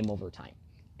improved the game over time.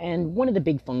 And one of the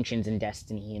big functions in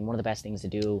Destiny, and one of the best things to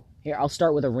do, here, I'll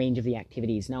start with a range of the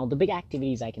activities. Now, the big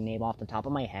activities I can name off the top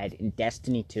of my head in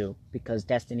Destiny 2, because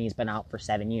Destiny's been out for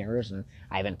 7 years, and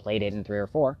I haven't played it in 3 or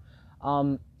 4,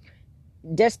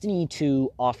 Destiny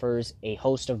 2 offers a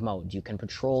host of modes. You can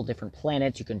patrol different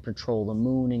planets, you can patrol the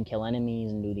moon and kill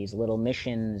enemies and do these little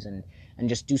missions and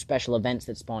just do special events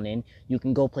that spawn in. You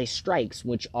can go play strikes,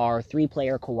 which are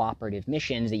 3-player cooperative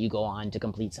missions that you go on to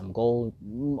complete some goal,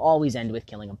 always end with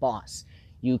killing a boss.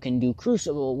 You can do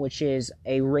Crucible, which is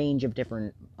a range of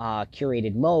different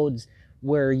curated modes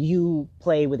where you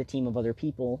play with a team of other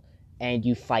people and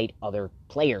you fight other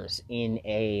players in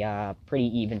a pretty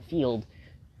even field.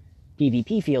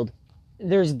 PvP field.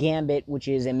 There's Gambit, which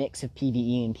is a mix of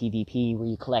PvE and PvP, where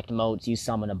you collect motes, you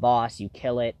summon a boss, you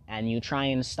kill it, and you try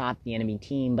and stop the enemy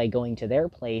team by going to their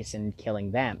place and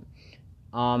killing them.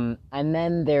 And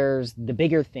then there's the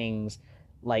bigger things,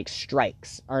 like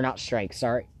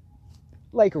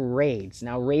like raids.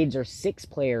 Now, raids are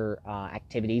 6-player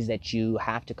activities that you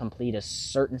have to complete a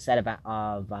certain set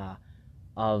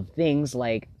of things,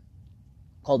 like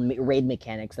called raid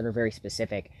mechanics that are very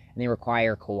specific, and they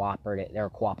require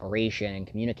cooperation and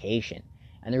communication,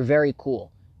 and they're very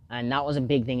cool. And that was a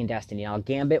big thing in Destiny. Now,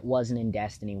 Gambit wasn't in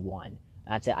Destiny 1.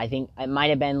 That's it. I think it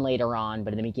might have been later on,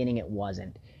 but in the beginning it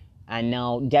wasn't. And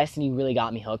now Destiny really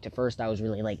got me hooked. At first I was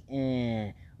really like,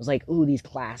 I was like, ooh, these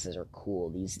classes are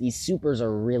cool. These supers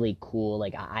are really cool.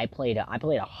 Like I played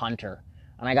a hunter,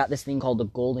 and I got this thing called the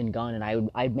Golden Gun,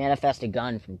 and I'd manifest a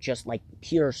gun from just, like,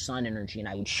 pure sun energy, and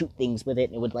I would shoot things with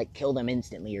it, and it would, like, kill them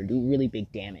instantly or do really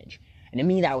big damage. And to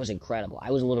me, that was incredible.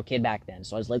 I was a little kid back then,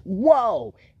 so I was like,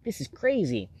 whoa, this is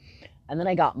crazy. And then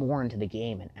I got more into the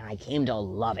game, and I came to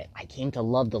love it. I came to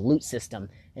love the loot system.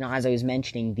 You know, as I was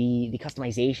mentioning, the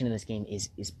customization in this game is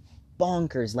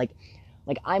bonkers. Like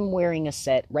I'm wearing a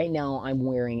set, right now I'm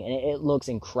wearing, and it looks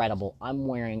incredible, I'm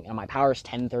wearing, and my power is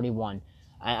 1031,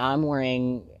 I'm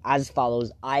wearing as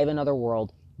follows: Eye of Another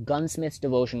World, Gunsmith's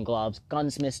Devotion gloves,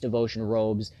 Gunsmith's Devotion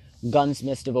robes,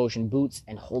 Gunsmith's Devotion boots,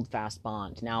 and Holdfast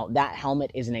Bond. Now, that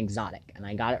helmet is an exotic, and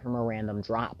I got it from a random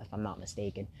drop, if I'm not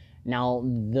mistaken. Now,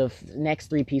 the next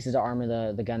 3 pieces of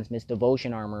armor, the Gunsmith's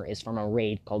Devotion armor, is from a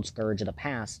raid called Scourge of the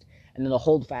Past, and then the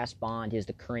Holdfast Bond is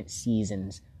the current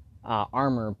season's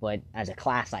armor, but as a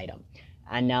class item.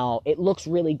 And now it looks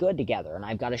really good together, and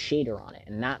I've got a shader on it,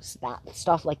 and that's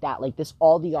stuff like that. Like this,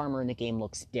 all the armor in the game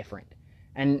looks different.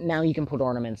 And now you can put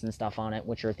ornaments and stuff on it,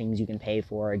 which are things you can pay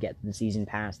for or get the season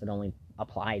pass that only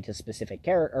apply to specific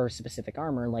character or specific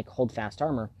armor, like Holdfast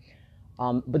armor.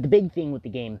 But the big thing with the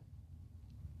game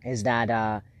is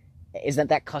that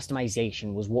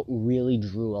customization was what really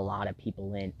drew a lot of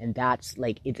people in, and that's,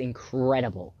 like, it's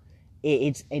incredible.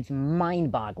 It's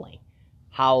mind-boggling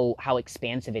how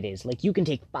expansive it is. Like, you can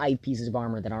take 5 pieces of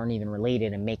armor that aren't even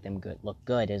related and make them look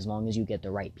good as long as you get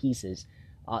the right pieces.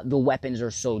 The weapons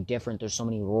are so different. There's so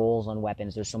many roles on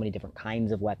weapons. There's so many different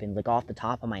kinds of weapons. Like, off the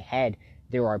top of my head,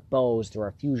 there are bows, there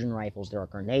are fusion rifles, there are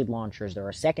grenade launchers, there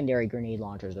are secondary grenade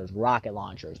launchers, there's rocket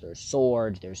launchers, there's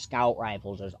swords, there's scout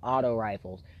rifles, there's auto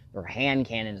rifles, there are hand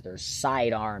cannons, there's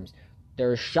sidearms,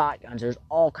 there's shotguns, there's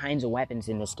all kinds of weapons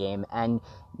in this game, and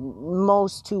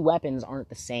most two weapons aren't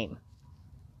the same.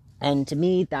 And to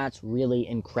me, that's really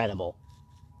incredible.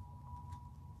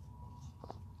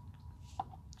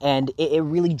 And it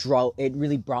really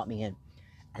brought me in.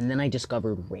 And then I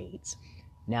discovered raids.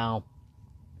 Now,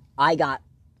 I got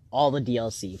all the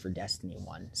DLC for Destiny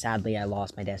 1. Sadly, I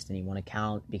lost my Destiny 1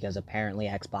 account because apparently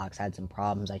Xbox had some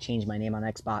problems. I changed my name on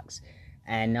Xbox,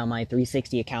 and now my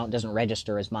 360 account doesn't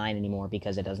register as mine anymore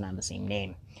because it doesn't have the same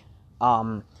name.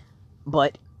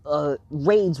 But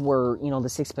raids were, the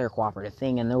 6-player cooperative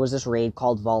thing, and there was this raid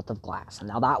called Vault of Glass. And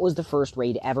now that was the first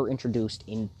raid ever introduced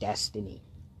in Destiny.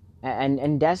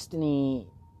 And Destiny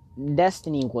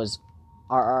was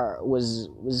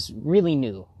really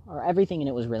new. Or everything in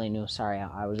it was really new. Sorry,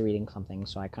 I was reading something,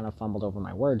 so I kind of fumbled over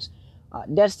my words.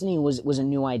 Destiny was a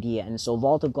new idea, and so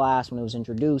Vault of Glass, when it was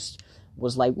introduced,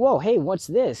 was like, whoa, hey, what's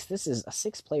this? This is a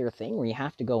 6-player thing where you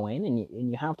have to go in and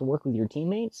you have to work with your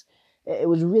teammates. It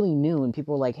was really new, and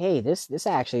people were like, hey, this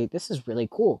is really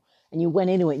cool. And you went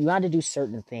into it, and you had to do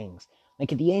certain things.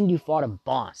 Like, at the end, you fought a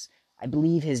boss. I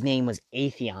believe his name was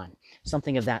Atheon,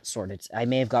 something of that sort. I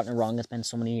may have gotten it wrong. It's been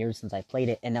so many years since I played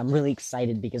it, and I'm really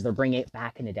excited because they're bringing it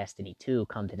back into Destiny 2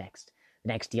 come the next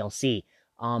DLC.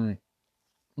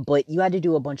 But you had to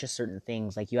do a bunch of certain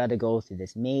things. Like, you had to go through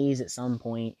this maze at some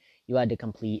point. You had to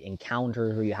complete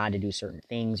encounters where you had to do certain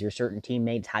things. Your certain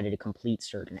teammates had to complete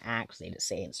certain acts. They had to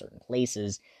say in certain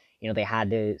places. They had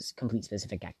to complete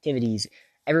specific activities.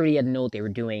 Everybody had to know what they were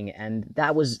doing, and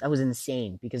that was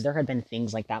insane, because there had been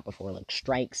things like that before, like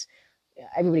strikes.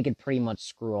 Everybody could pretty much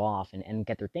screw off and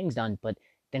get their things done, but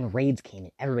then raids came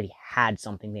in. Everybody had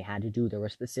something they had to do. There were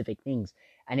specific things,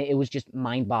 and it was just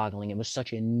mind-boggling. It was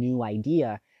such a new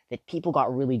idea that people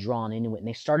got really drawn into it, and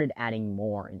they started adding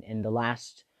more. And the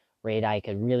last raid I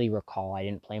could really recall, I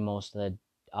didn't play most of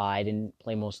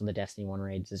the Destiny 1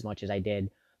 raids as much as I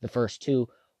did the first two.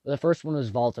 The first one was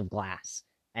Vault of Glass.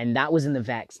 And that was in the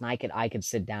Vex, and I could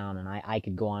sit down, and I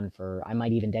could go on for, I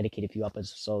might even dedicate a few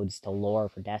episodes to lore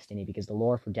for Destiny, because the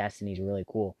lore for Destiny is really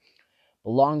cool.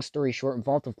 But long story short,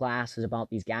 Vault of Glass is about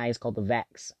these guys called the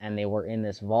Vex, and they were in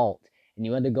this vault, and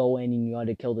you had to go in and you had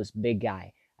to kill this big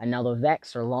guy. And now the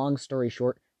Vex are, long story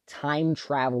short,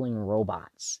 time-traveling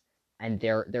robots, and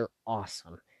they're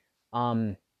awesome.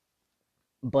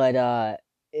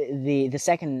 The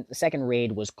second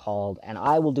raid was called, and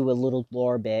I will do a little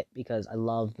lore bit because I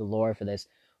love the lore for this,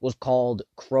 was called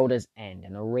Crota's End.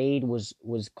 And the raid was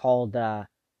called the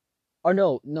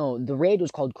raid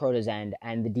was called Crota's End,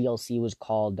 and the DLC was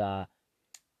called God,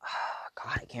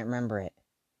 I can't remember it.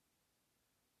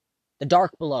 The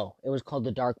Dark Below. It was called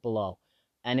The Dark Below.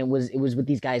 And it was with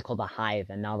these guys called the Hive,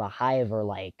 and now the Hive are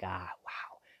like, wow,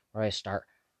 where do I start?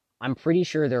 I'm pretty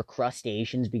sure they're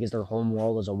crustaceans because their home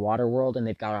world is a water world and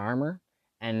they've got armor.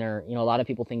 And they're, a lot of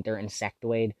people think they're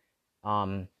insectoid.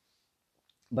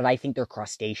 But I think they're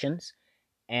crustaceans.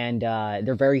 And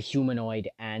they're very humanoid,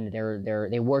 and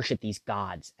they worship these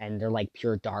gods, and they're like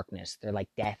pure darkness. They're like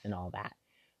death and all that.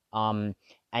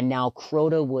 And now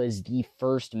Crota was the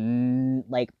first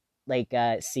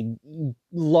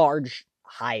large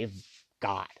hive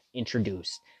god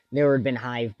introduced. There had been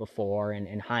Hive before,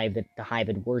 and Hive that the Hive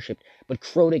had worshipped, but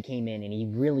Crota came in and he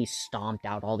really stomped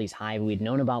out all these Hive we'd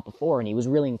known about before, and he was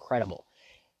really incredible.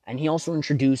 And he also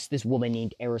introduced this woman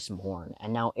named Eris Morn,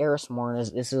 and now Eris Morn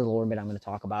this is a little bit I'm going to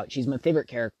talk about. She's my favorite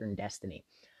character in Destiny,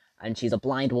 and she's a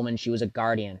blind woman. She was a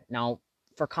guardian. Now,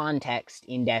 for context,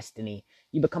 in Destiny,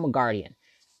 you become a guardian,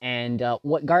 and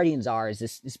what guardians are is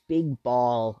this big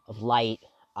ball of light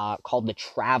called the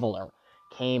Traveler.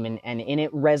 Came and in it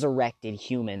resurrected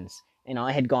humans.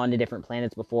 I had gone to different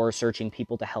planets before, searching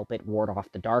people to help it ward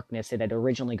off the darkness. It had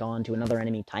originally gone to another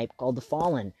enemy type called the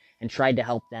Fallen and tried to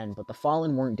help them, but the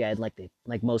Fallen weren't dead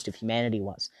like most of humanity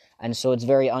was. And so it's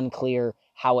very unclear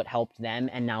how it helped them,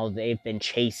 and now they've been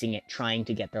chasing it, trying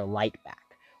to get their light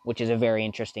back, which is a very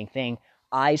interesting thing.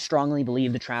 I strongly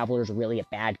believe the Traveler is really a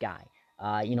bad guy.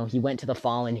 He went to the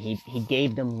Fallen, he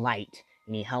gave them light,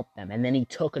 and he helped them, and then he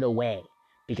took it away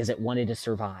because it wanted to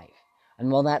survive. And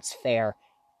while that's fair,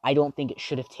 I don't think it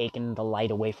should have taken the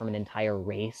light away from an entire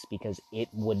race because it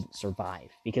wouldn't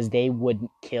survive, because they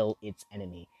wouldn't kill its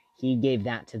enemy. He gave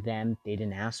that to them. They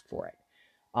didn't ask for it.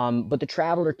 But the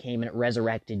Traveler came and it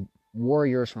resurrected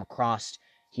warriors from across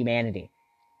humanity.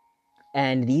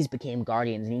 And these became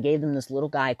guardians, and he gave them this little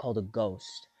guy called a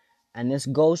Ghost. and this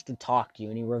ghost would talk to you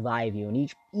and he'd revive you,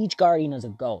 and each guardian is a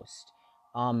ghost.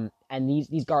 And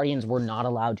these guardians were not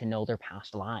allowed to know their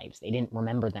past lives. They didn't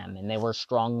remember them, and they were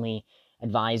strongly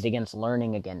advised against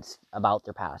learning about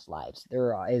their past lives.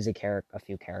 There is a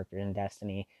few characters in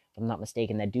Destiny, if I'm not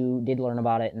mistaken, that did learn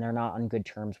about it, and they're not on good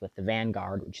terms with the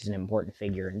Vanguard, which is an important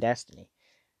figure in Destiny,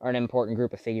 or an important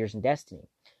group of figures in Destiny.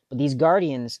 But these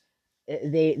guardians,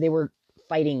 they were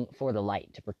fighting for the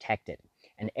light to protect it.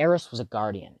 And Eris was a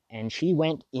guardian, and she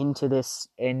went into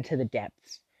the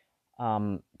depths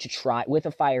to try with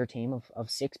a fire team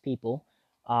of 6 people.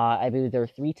 I believe there were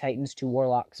 3 Titans, 2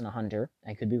 Warlocks, and a Hunter.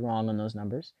 I could be wrong on those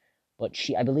numbers, but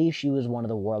I believe she was one of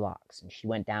the Warlocks, and she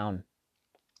went down.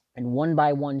 And one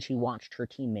by one, she watched her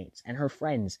teammates and her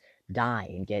friends die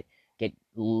and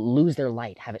lose their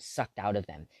light, have it sucked out of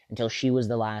them, until she was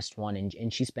the last one.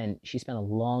 And she spent a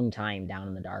long time down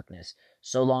in the darkness,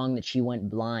 so long that she went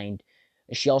blind.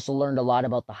 She also learned a lot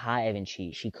about the Hive, and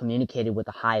she communicated with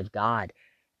the Hive God,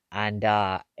 and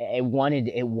it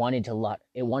wanted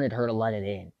her to let it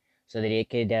in, so that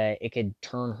it could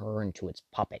turn her into its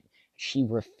puppet. She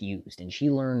refused, and she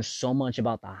learned so much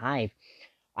about the Hive.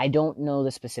 I don't know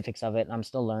the specifics of it. I'm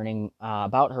still learning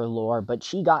about her lore, but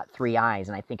she got 3 eyes,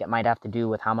 and I think it might have to do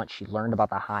with how much she learned about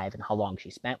the Hive and how long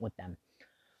she spent with them.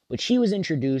 But she was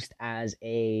introduced as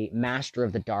a master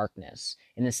of the darkness,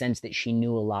 in the sense that she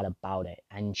knew a lot about it.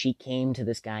 And she came to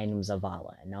this guy named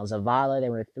Zavala. And now Zavala,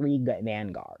 there were 3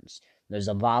 Vanguards. There's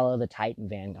Zavala, the Titan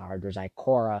Vanguard. There's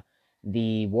Ikora,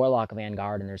 the Warlock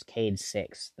Vanguard. And there's Cayde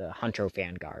 6, the Hunter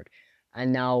Vanguard.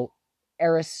 And now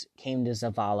Eris came to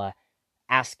Zavala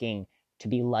asking to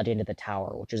be let into the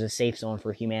tower, which is a safe zone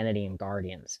for humanity and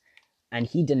Guardians. And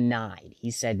he denied.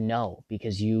 He said, no,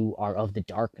 because you are of the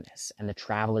darkness, and the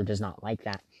Traveler does not like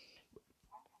that.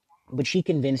 But she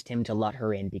convinced him to let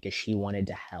her in because she wanted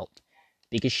to help,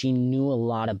 because she knew a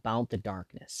lot about the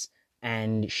darkness.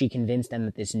 And she convinced them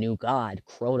that this new god,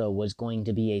 Crota, was going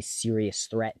to be a serious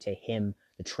threat to him,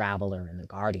 the Traveler, and the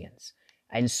Guardians.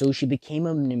 And so she became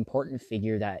an important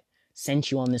figure that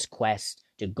sent you on this quest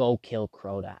to go kill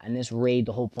Crota. And this raid,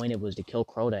 the whole point of it was to kill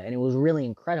Crota. And it was really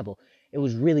incredible. It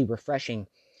was really refreshing.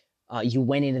 You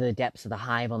went into the depths of the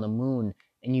Hive on the moon,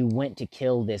 and you went to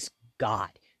kill this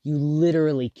god. You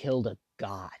literally killed a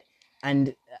god.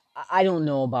 And I don't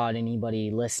know about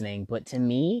anybody listening, but to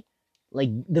me, like,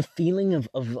 the feeling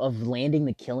of landing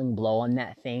the killing blow on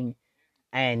that thing,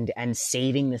 and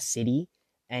saving the city,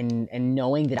 and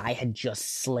knowing that I had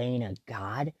just slain a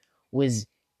god, was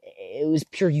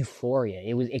pure euphoria.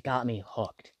 It got me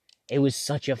hooked. It was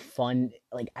such a fun,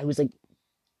 like, I was like,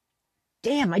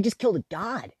 damn, I just killed a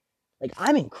god. Like,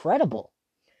 I'm incredible.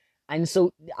 And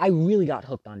so I really got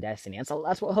hooked on Destiny.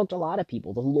 That's what hooked a lot of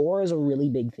people. The lore is a really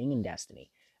big thing in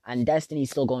Destiny. And Destiny's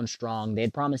still going strong. They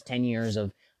had promised 10 years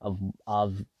of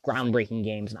groundbreaking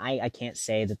games, and I can't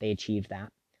say that they achieved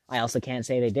that. I also can't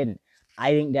say they didn't. I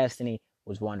think Destiny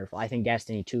was wonderful. I think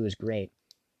Destiny 2 is great.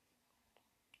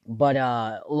 But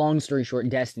long story short,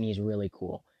 Destiny is really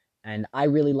cool. And I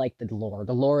really like the lore.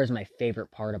 The lore is my favorite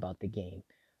part about the game.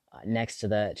 Next to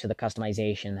the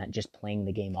customization that just playing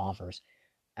the game offers.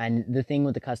 And the thing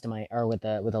with the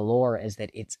lore is that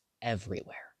it's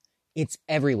everywhere. It's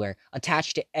everywhere.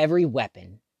 Attached to every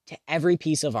weapon, to every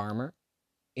piece of armor,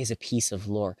 is a piece of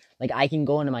lore. Like, I can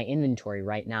go into my inventory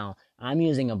right now. I'm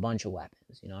using a bunch of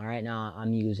weapons. Right now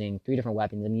I'm using 3 different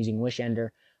weapons. I'm using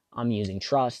Wishender, I'm using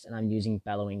Trust, and I'm using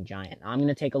Bellowing Giant. I'm going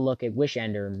to take a look at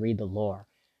Wishender and read the lore.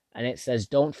 And it says,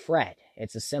 don't fret.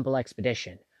 It's a simple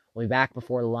expedition. We'll be back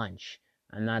before lunch.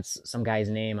 And that's some guy's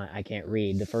name I can't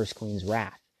read. The First Queen's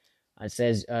Wrath. It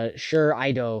says, sure,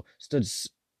 Ido stood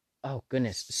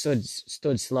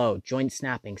slow, joint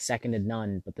snapping, seconded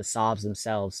none, but the Sovs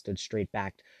themselves stood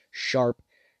straight-backed,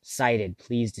 sharp-sighted,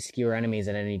 pleased to skewer enemies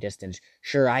at any distance.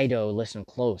 Sure, Ido listened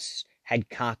close, head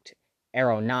cocked,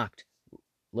 arrow knocked,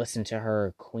 listened to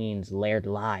her queen's layered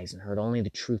lies, and heard only the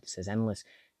truths as endless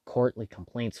courtly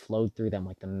complaints flowed through them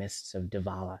like the mists of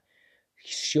Devala.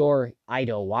 Sure,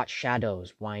 Ido watched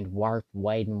shadows, wind warp,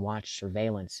 widen watched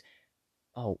surveillance.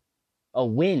 Wind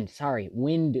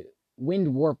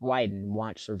warp widen,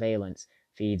 watch surveillance,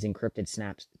 feeds, encrypted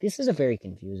snaps. This is a very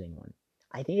confusing one.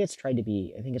 I think it's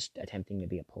attempting to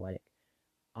be a poetic.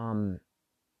 I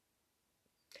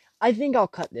think I'll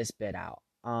cut this bit out.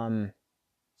 I've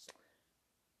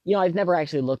never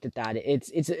actually looked at that.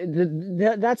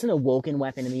 That's an Awoken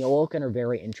weapon, and the Awoken are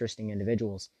very interesting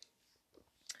individuals.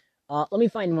 Let me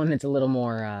find one that's a little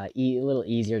more, a little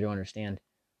easier to understand.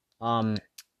 Let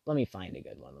me find a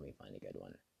good one.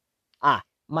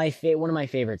 One of my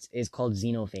favorites is called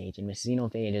Xenophage, and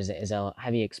Xenophage is a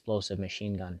heavy explosive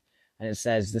machine gun. And it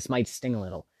says, this might sting a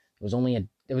little.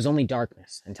 There was only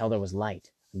darkness until there was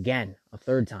light. Again, a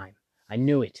third time. I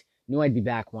knew it. Knew I'd be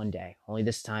back one day. Only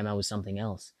this time I was something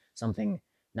else. Something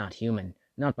not human.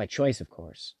 Not by choice, of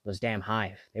course. Those damn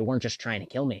hive. They weren't just trying to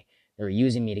kill me. They were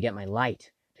using me to get my light,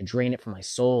 to drain it from my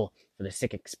soul for the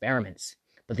sick experiments.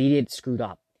 But the idiots screwed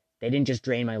up. They didn't just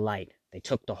drain my light. They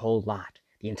took the whole lot.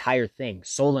 The entire thing,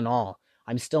 soul and all.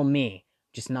 I'm still me,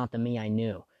 just not the me I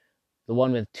knew. The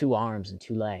one with 2 arms and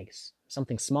 2 legs.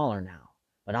 Something smaller now.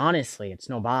 But honestly, it's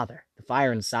no bother. The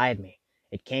fire inside me.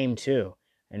 It came too.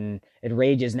 And it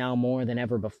rages now more than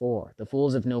ever before. The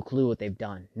fools have no clue what they've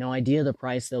done. No idea the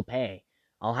price they'll pay.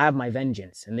 I'll have my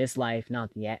vengeance. In this life,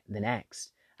 not the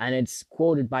next. And it's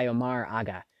quoted by Omar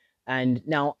Aga. And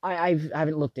now, I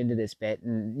haven't looked into this bit.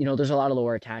 And, there's a lot of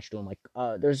lore attached to them. Like,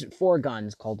 there's 4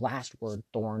 guns called Last Word,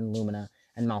 Thorn, Lumina,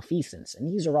 and Malfeasance. And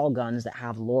these are all guns that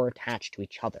have lore attached to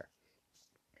each other.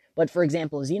 But for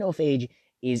example, Xenophage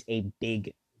is a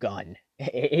big gun.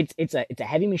 It's a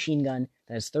heavy machine gun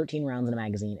that has 13 rounds in a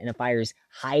magazine, and it fires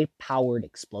high-powered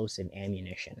explosive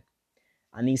ammunition.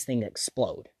 And these things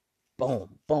explode.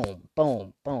 Boom, boom,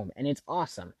 boom, boom. And it's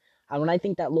awesome. And what I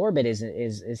think that lore bit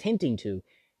is hinting to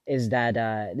is that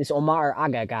this Omar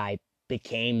Aga guy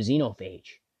became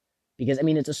Xenophage. Because,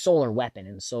 it's a solar weapon,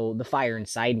 and so the fire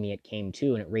inside me, it came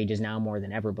too, and it rages now more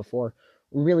than ever before,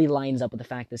 really lines up with the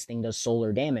fact this thing does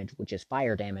solar damage, which is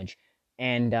fire damage,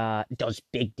 and does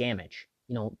big damage.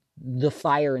 The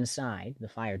fire inside, the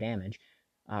fire damage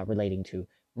relating to,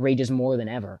 rages more than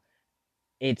ever.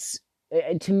 It's,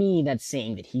 to me, that's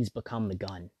saying that he's become the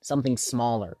gun. Something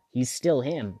smaller. He's still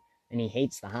him, and he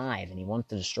hates the hive, and he wants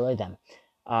to destroy them.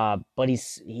 But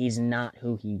he's not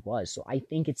who he was. So I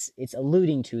think it's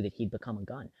alluding to that he'd become a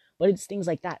gun. But it's things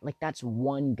like that. Like, that's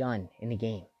one gun in the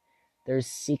game. There's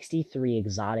 63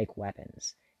 exotic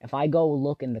weapons. If I go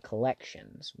look in the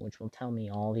collections, which will tell me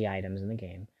all the items in the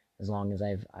game, as long as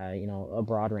I've, a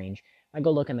broad range, I go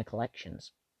look in the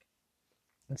collections.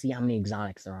 Let's see how many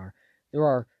exotics there are. There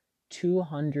are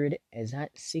 200, is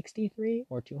that 63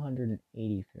 or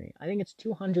 283? I think it's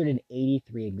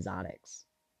 283 exotics.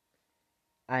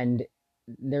 And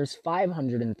there's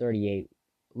 538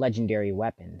 legendary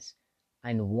weapons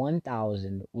and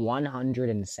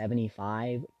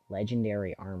 1,175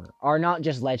 legendary armor. Or not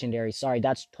just legendary, sorry,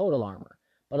 that's total armor.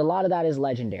 But a lot of that is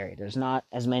legendary. There's not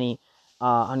as many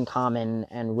uncommon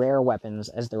and rare weapons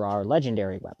as there are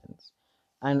legendary weapons.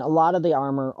 And a lot of the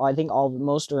armor, I think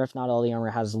most or if not all the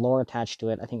armor has lore attached to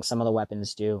it. I think some of the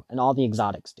weapons do, and all the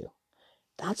exotics do.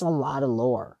 That's a lot of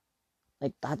lore.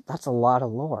 Like, that's a lot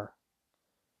of lore.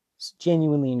 It's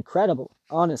genuinely incredible,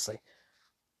 honestly.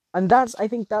 And I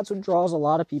think that's what draws a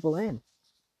lot of people in.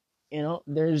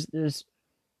 There's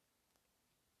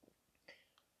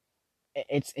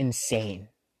it's insane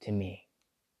to me.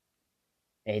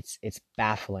 It's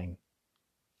baffling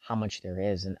how much there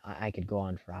is, and I could go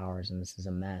on for hours, and this is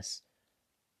a mess.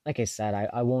 Like I said,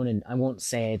 I won't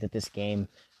say that this game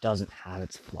doesn't have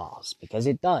its flaws, because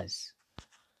it does.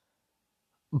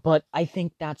 But I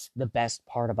think that's the best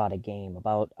part about a game,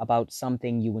 about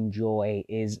something you enjoy,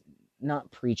 is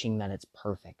not preaching that it's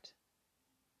perfect.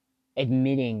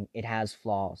 Admitting it has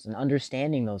flaws and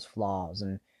understanding those flaws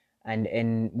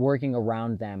and working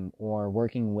around them or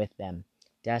working with them.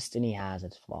 Destiny has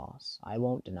its flaws. I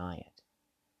won't deny it.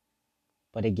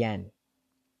 But again,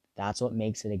 that's what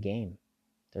makes it a game.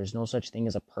 There's no such thing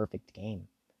as a perfect game.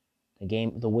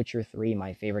 The Witcher 3,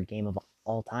 my favorite game of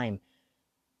all time,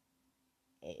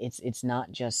 it's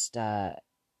not just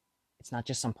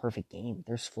some perfect game.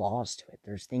 There's flaws to it.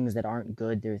 There's things that aren't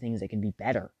good. There are things that can be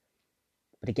better.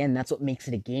 But again, that's what makes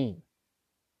it a game.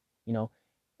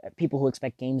 People who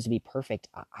expect games to be perfect,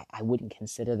 I wouldn't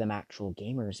consider them actual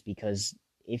gamers, because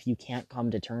if you can't come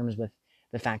to terms with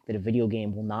the fact that a video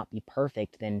game will not be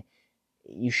perfect, then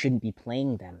you shouldn't be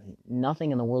playing them.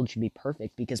 Nothing in the world should be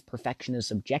perfect, because perfection is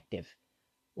subjective.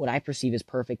 What I perceive as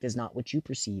perfect is not what you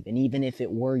perceive, and even if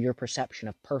it were your perception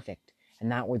of perfect,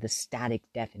 and that were the static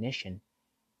definition,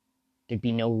 there'd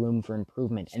be no room for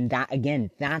improvement. And that,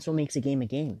 again, that's what makes a game a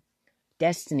game.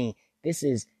 Destiny, this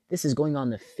is going on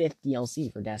the 5th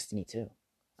DLC for Destiny 2.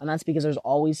 And that's because there's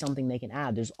always something they can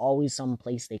add. There's always some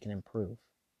place they can improve.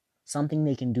 Something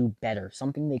they can do better.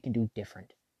 Something they can do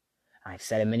different. I've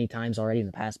said it many times already in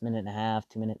the past minute and a half,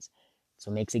 2 minutes. That's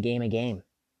what makes a game a game.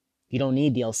 You don't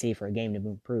need DLC for a game to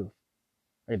improve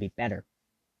or to be better.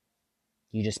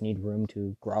 You just need room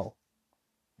to grow.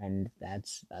 And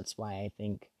that's why I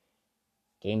think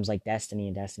games like Destiny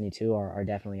and Destiny 2 are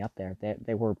definitely up there.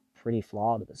 They were pretty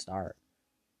flawed at the start.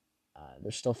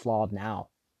 They're still flawed now.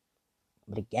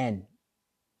 But again,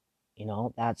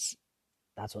 that's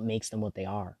what makes them what they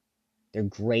are. They're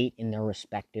great in their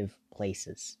respective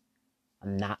places,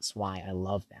 and that's why I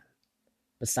love them.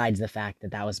 Besides the fact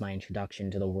that that was my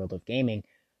introduction to the world of gaming,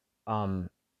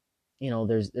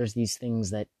 there's these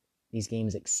things that these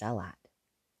games excel at,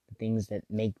 the things that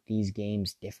make these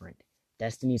games different.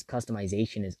 Destiny's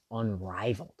customization is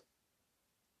unrivaled.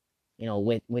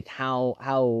 With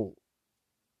how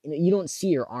you don't see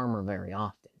your armor very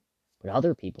often, but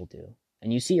other people do,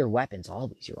 and you see your weapons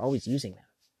always. You're always using them.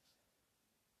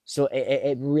 So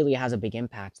it really has a big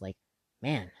impact. Like,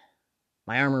 man,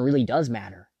 my armor really does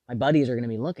matter. My buddies are going to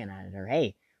be looking at it, or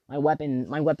hey, my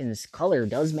weapon's color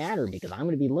does matter because I'm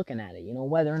going to be looking at it.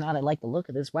 Whether or not I like the look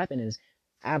of this weapon is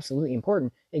absolutely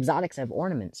important. Exotics have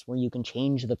ornaments where you can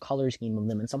change the color scheme of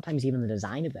them, and sometimes even the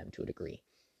design of them to a degree.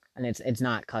 And it's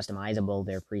not customizable;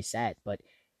 they're preset. But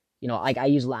like I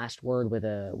use Last Word with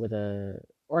a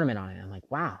ornament on it. I'm like,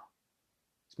 wow,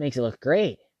 this makes it look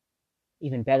great,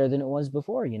 even better than it was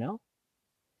before.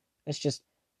 It's just,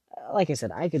 like I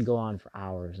said, I could go on for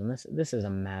hours, and this is a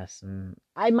mess, and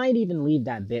I might even leave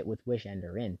that bit with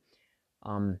Wishender in.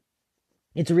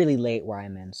 It's really late where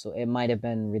I'm in, so it might have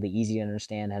been really easy to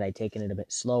understand had I taken it a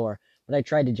bit slower, but I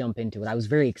tried to jump into it. I was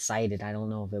very excited. I don't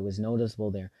know if it was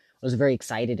noticeable there. I was very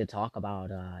excited to talk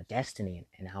about Destiny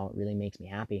and how it really makes me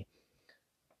happy.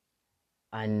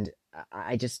 And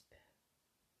I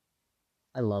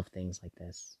love things like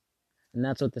this. And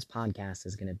that's what this podcast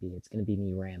is going to be. It's going to be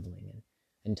me rambling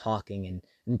and talking and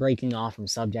breaking off from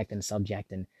subject and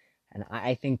subject. And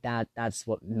I think that's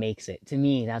what makes it, to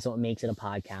me, that's what makes it a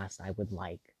podcast I would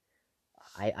like.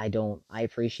 I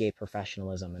appreciate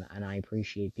professionalism, and I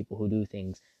appreciate people who do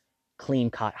things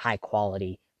clean cut, high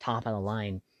quality, top of the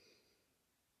line.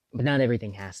 But not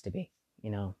everything has to be,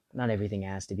 not everything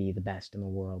has to be the best in the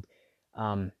world.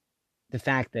 The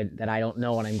fact that I don't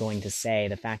know what I'm going to say,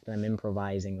 the fact that I'm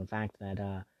improvising, the fact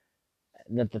that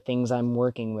the things I'm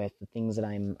working with, the things that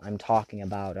I'm talking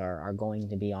about are going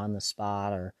to be on the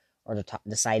spot or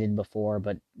decided before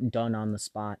but done on the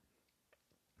spot.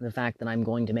 The fact that I'm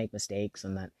going to make mistakes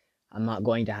and that I'm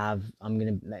going to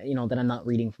that I'm not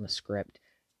reading from a script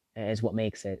is what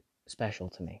makes it special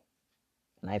to me.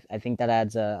 And I think that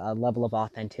adds a level of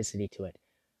authenticity to it.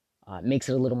 It makes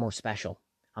it a little more special.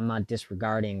 I'm not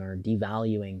disregarding or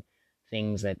devaluing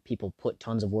things that people put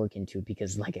tons of work into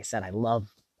because, like I said, I love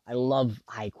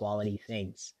high quality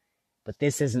things. But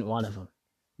this isn't one of them.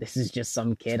 This is just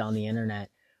some kid on the internet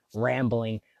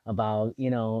rambling about,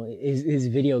 his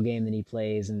video game that he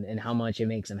plays and how much it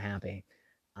makes him happy.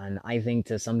 And I think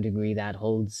to some degree that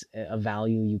holds a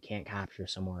value you can't capture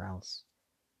somewhere else.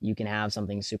 You can have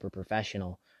something super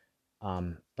professional,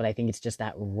 but I think it's just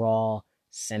that raw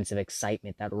sense of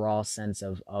excitement, that raw sense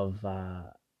of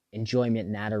enjoyment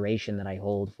and adoration that I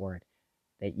hold for it,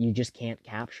 that you just can't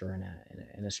capture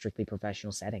in a strictly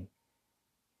professional setting.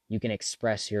 You can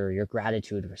express your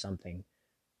gratitude for something,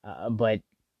 but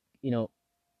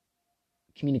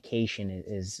communication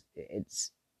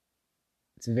it's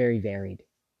very varied.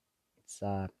 It's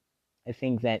I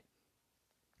think that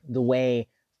the way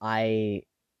I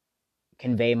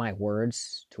convey my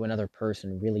words to another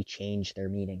person really change their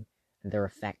meaning and their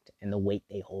effect and the weight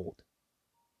they hold.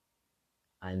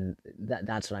 And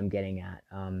that's what I'm getting at.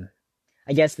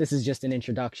 I guess this is just an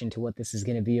introduction to what this is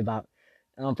going to be about.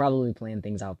 I'll probably plan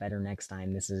things out better next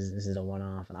time. This is a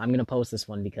one-off, and I'm going to post this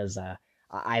one because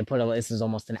this is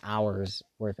almost an hour's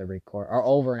worth of record, or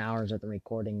over an hour's worth of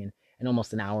recording, and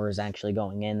almost an hour is actually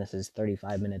going in. This is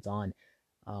 35 minutes on.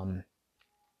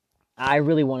 I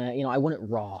really want to, I want it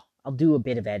raw. I'll do a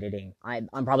bit of editing. I'm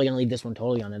probably going to leave this one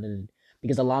totally unedited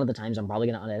because a lot of the times I'm probably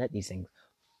going to unedit these things.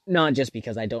 Not just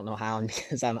because I don't know how and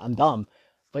because I'm dumb,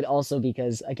 but also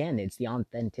because, again, it's the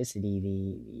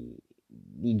authenticity,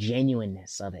 the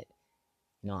genuineness of it.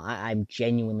 I'm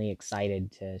genuinely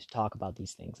excited to talk about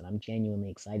these things, and I'm genuinely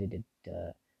excited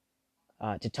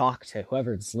to talk to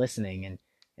whoever's listening and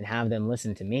have them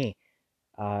listen to me.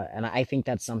 And I think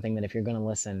that's something that if you're going to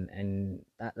listen, and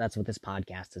that's what this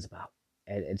podcast is about.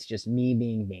 It's just me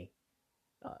being me,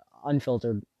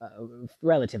 unfiltered,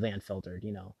 relatively unfiltered.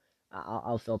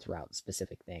 I'll filter out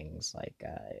specific things like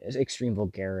extreme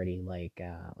vulgarity, like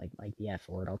the F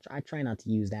word. I try not to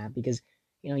use that because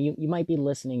you might be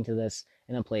listening to this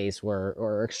in a place where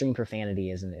or extreme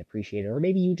profanity isn't appreciated, or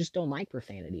maybe you just don't like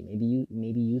profanity. Maybe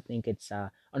you think it's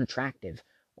unattractive,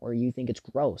 or you think it's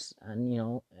gross,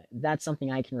 and that's something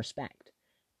I can respect.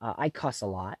 I cuss a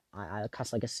lot. I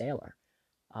cuss like a sailor,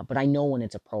 but I know when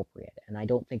it's appropriate, and I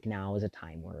don't think now is a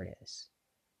time where it is.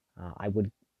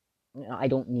 I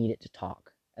don't need it to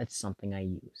talk. It's something I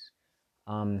use.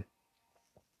 I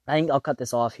think I'll cut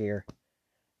this off here.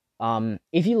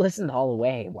 If you listened all the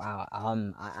way, wow.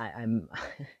 I'm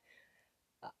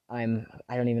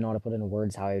I don't even know how to put into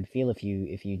words how I would feel if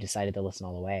you decided to listen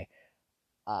all the way.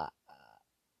 Uh,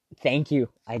 Thank you.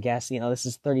 I guess this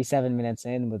is 37 minutes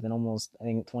in with an almost, I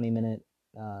think, 20-minute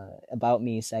about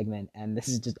me segment, and this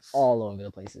is just all over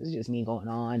the place. It's just me going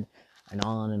on and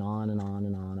on and on and on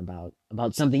and on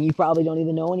about something you probably don't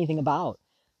even know anything about.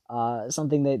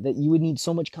 Something that you would need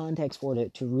so much context for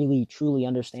to really truly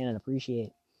understand and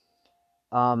appreciate.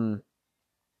 But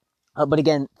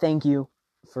again, thank you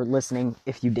for listening.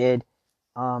 If you did,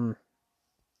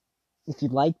 if you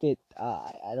liked it,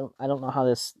 I don't know how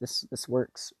this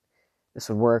works. This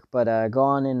would work, but go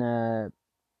on and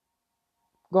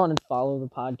follow the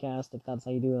podcast if that's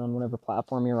how you do it on whatever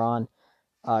platform you're on.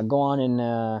 Go on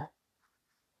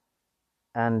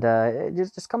and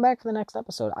just come back for the next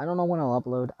episode. I don't know when I'll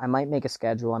upload. I might make a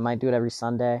schedule. I might do it every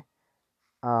Sunday,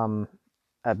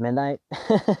 at midnight,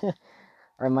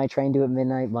 or I might try and do it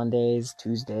midnight Mondays,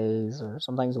 Tuesdays, or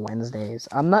sometimes Wednesdays.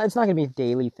 It's not gonna be a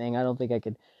daily thing. I don't think I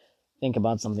could think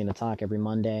about something to talk every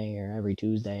Monday or every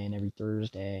Tuesday and every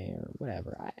Thursday or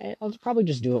whatever. I'll probably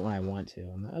just do it when I want to.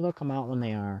 And they'll come out when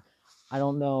they are. I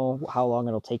don't know how long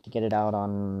it'll take to get it out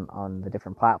on the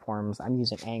different platforms. I'm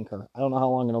using Anchor. I don't know how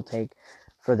long it'll take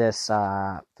for this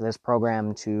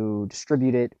program to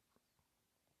distribute it,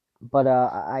 but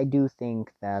I do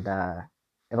think that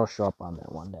it'll show up on there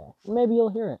one day. Maybe you'll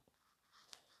hear it.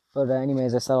 But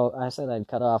anyways, I said I'd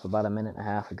cut off about a minute and a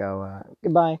half ago.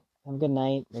 Goodbye. Have a good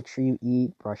night. Make sure you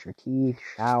eat, brush your teeth,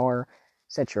 shower,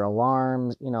 set your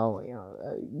alarms.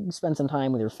 Spend some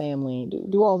time with your family.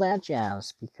 Do all that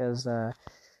jazz because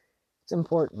it's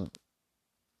important.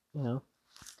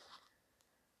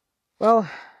 Well,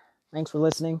 thanks for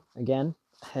listening again.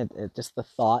 Just the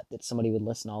thought that somebody would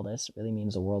listen to all this really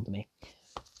means the world to me.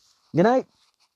 Good night.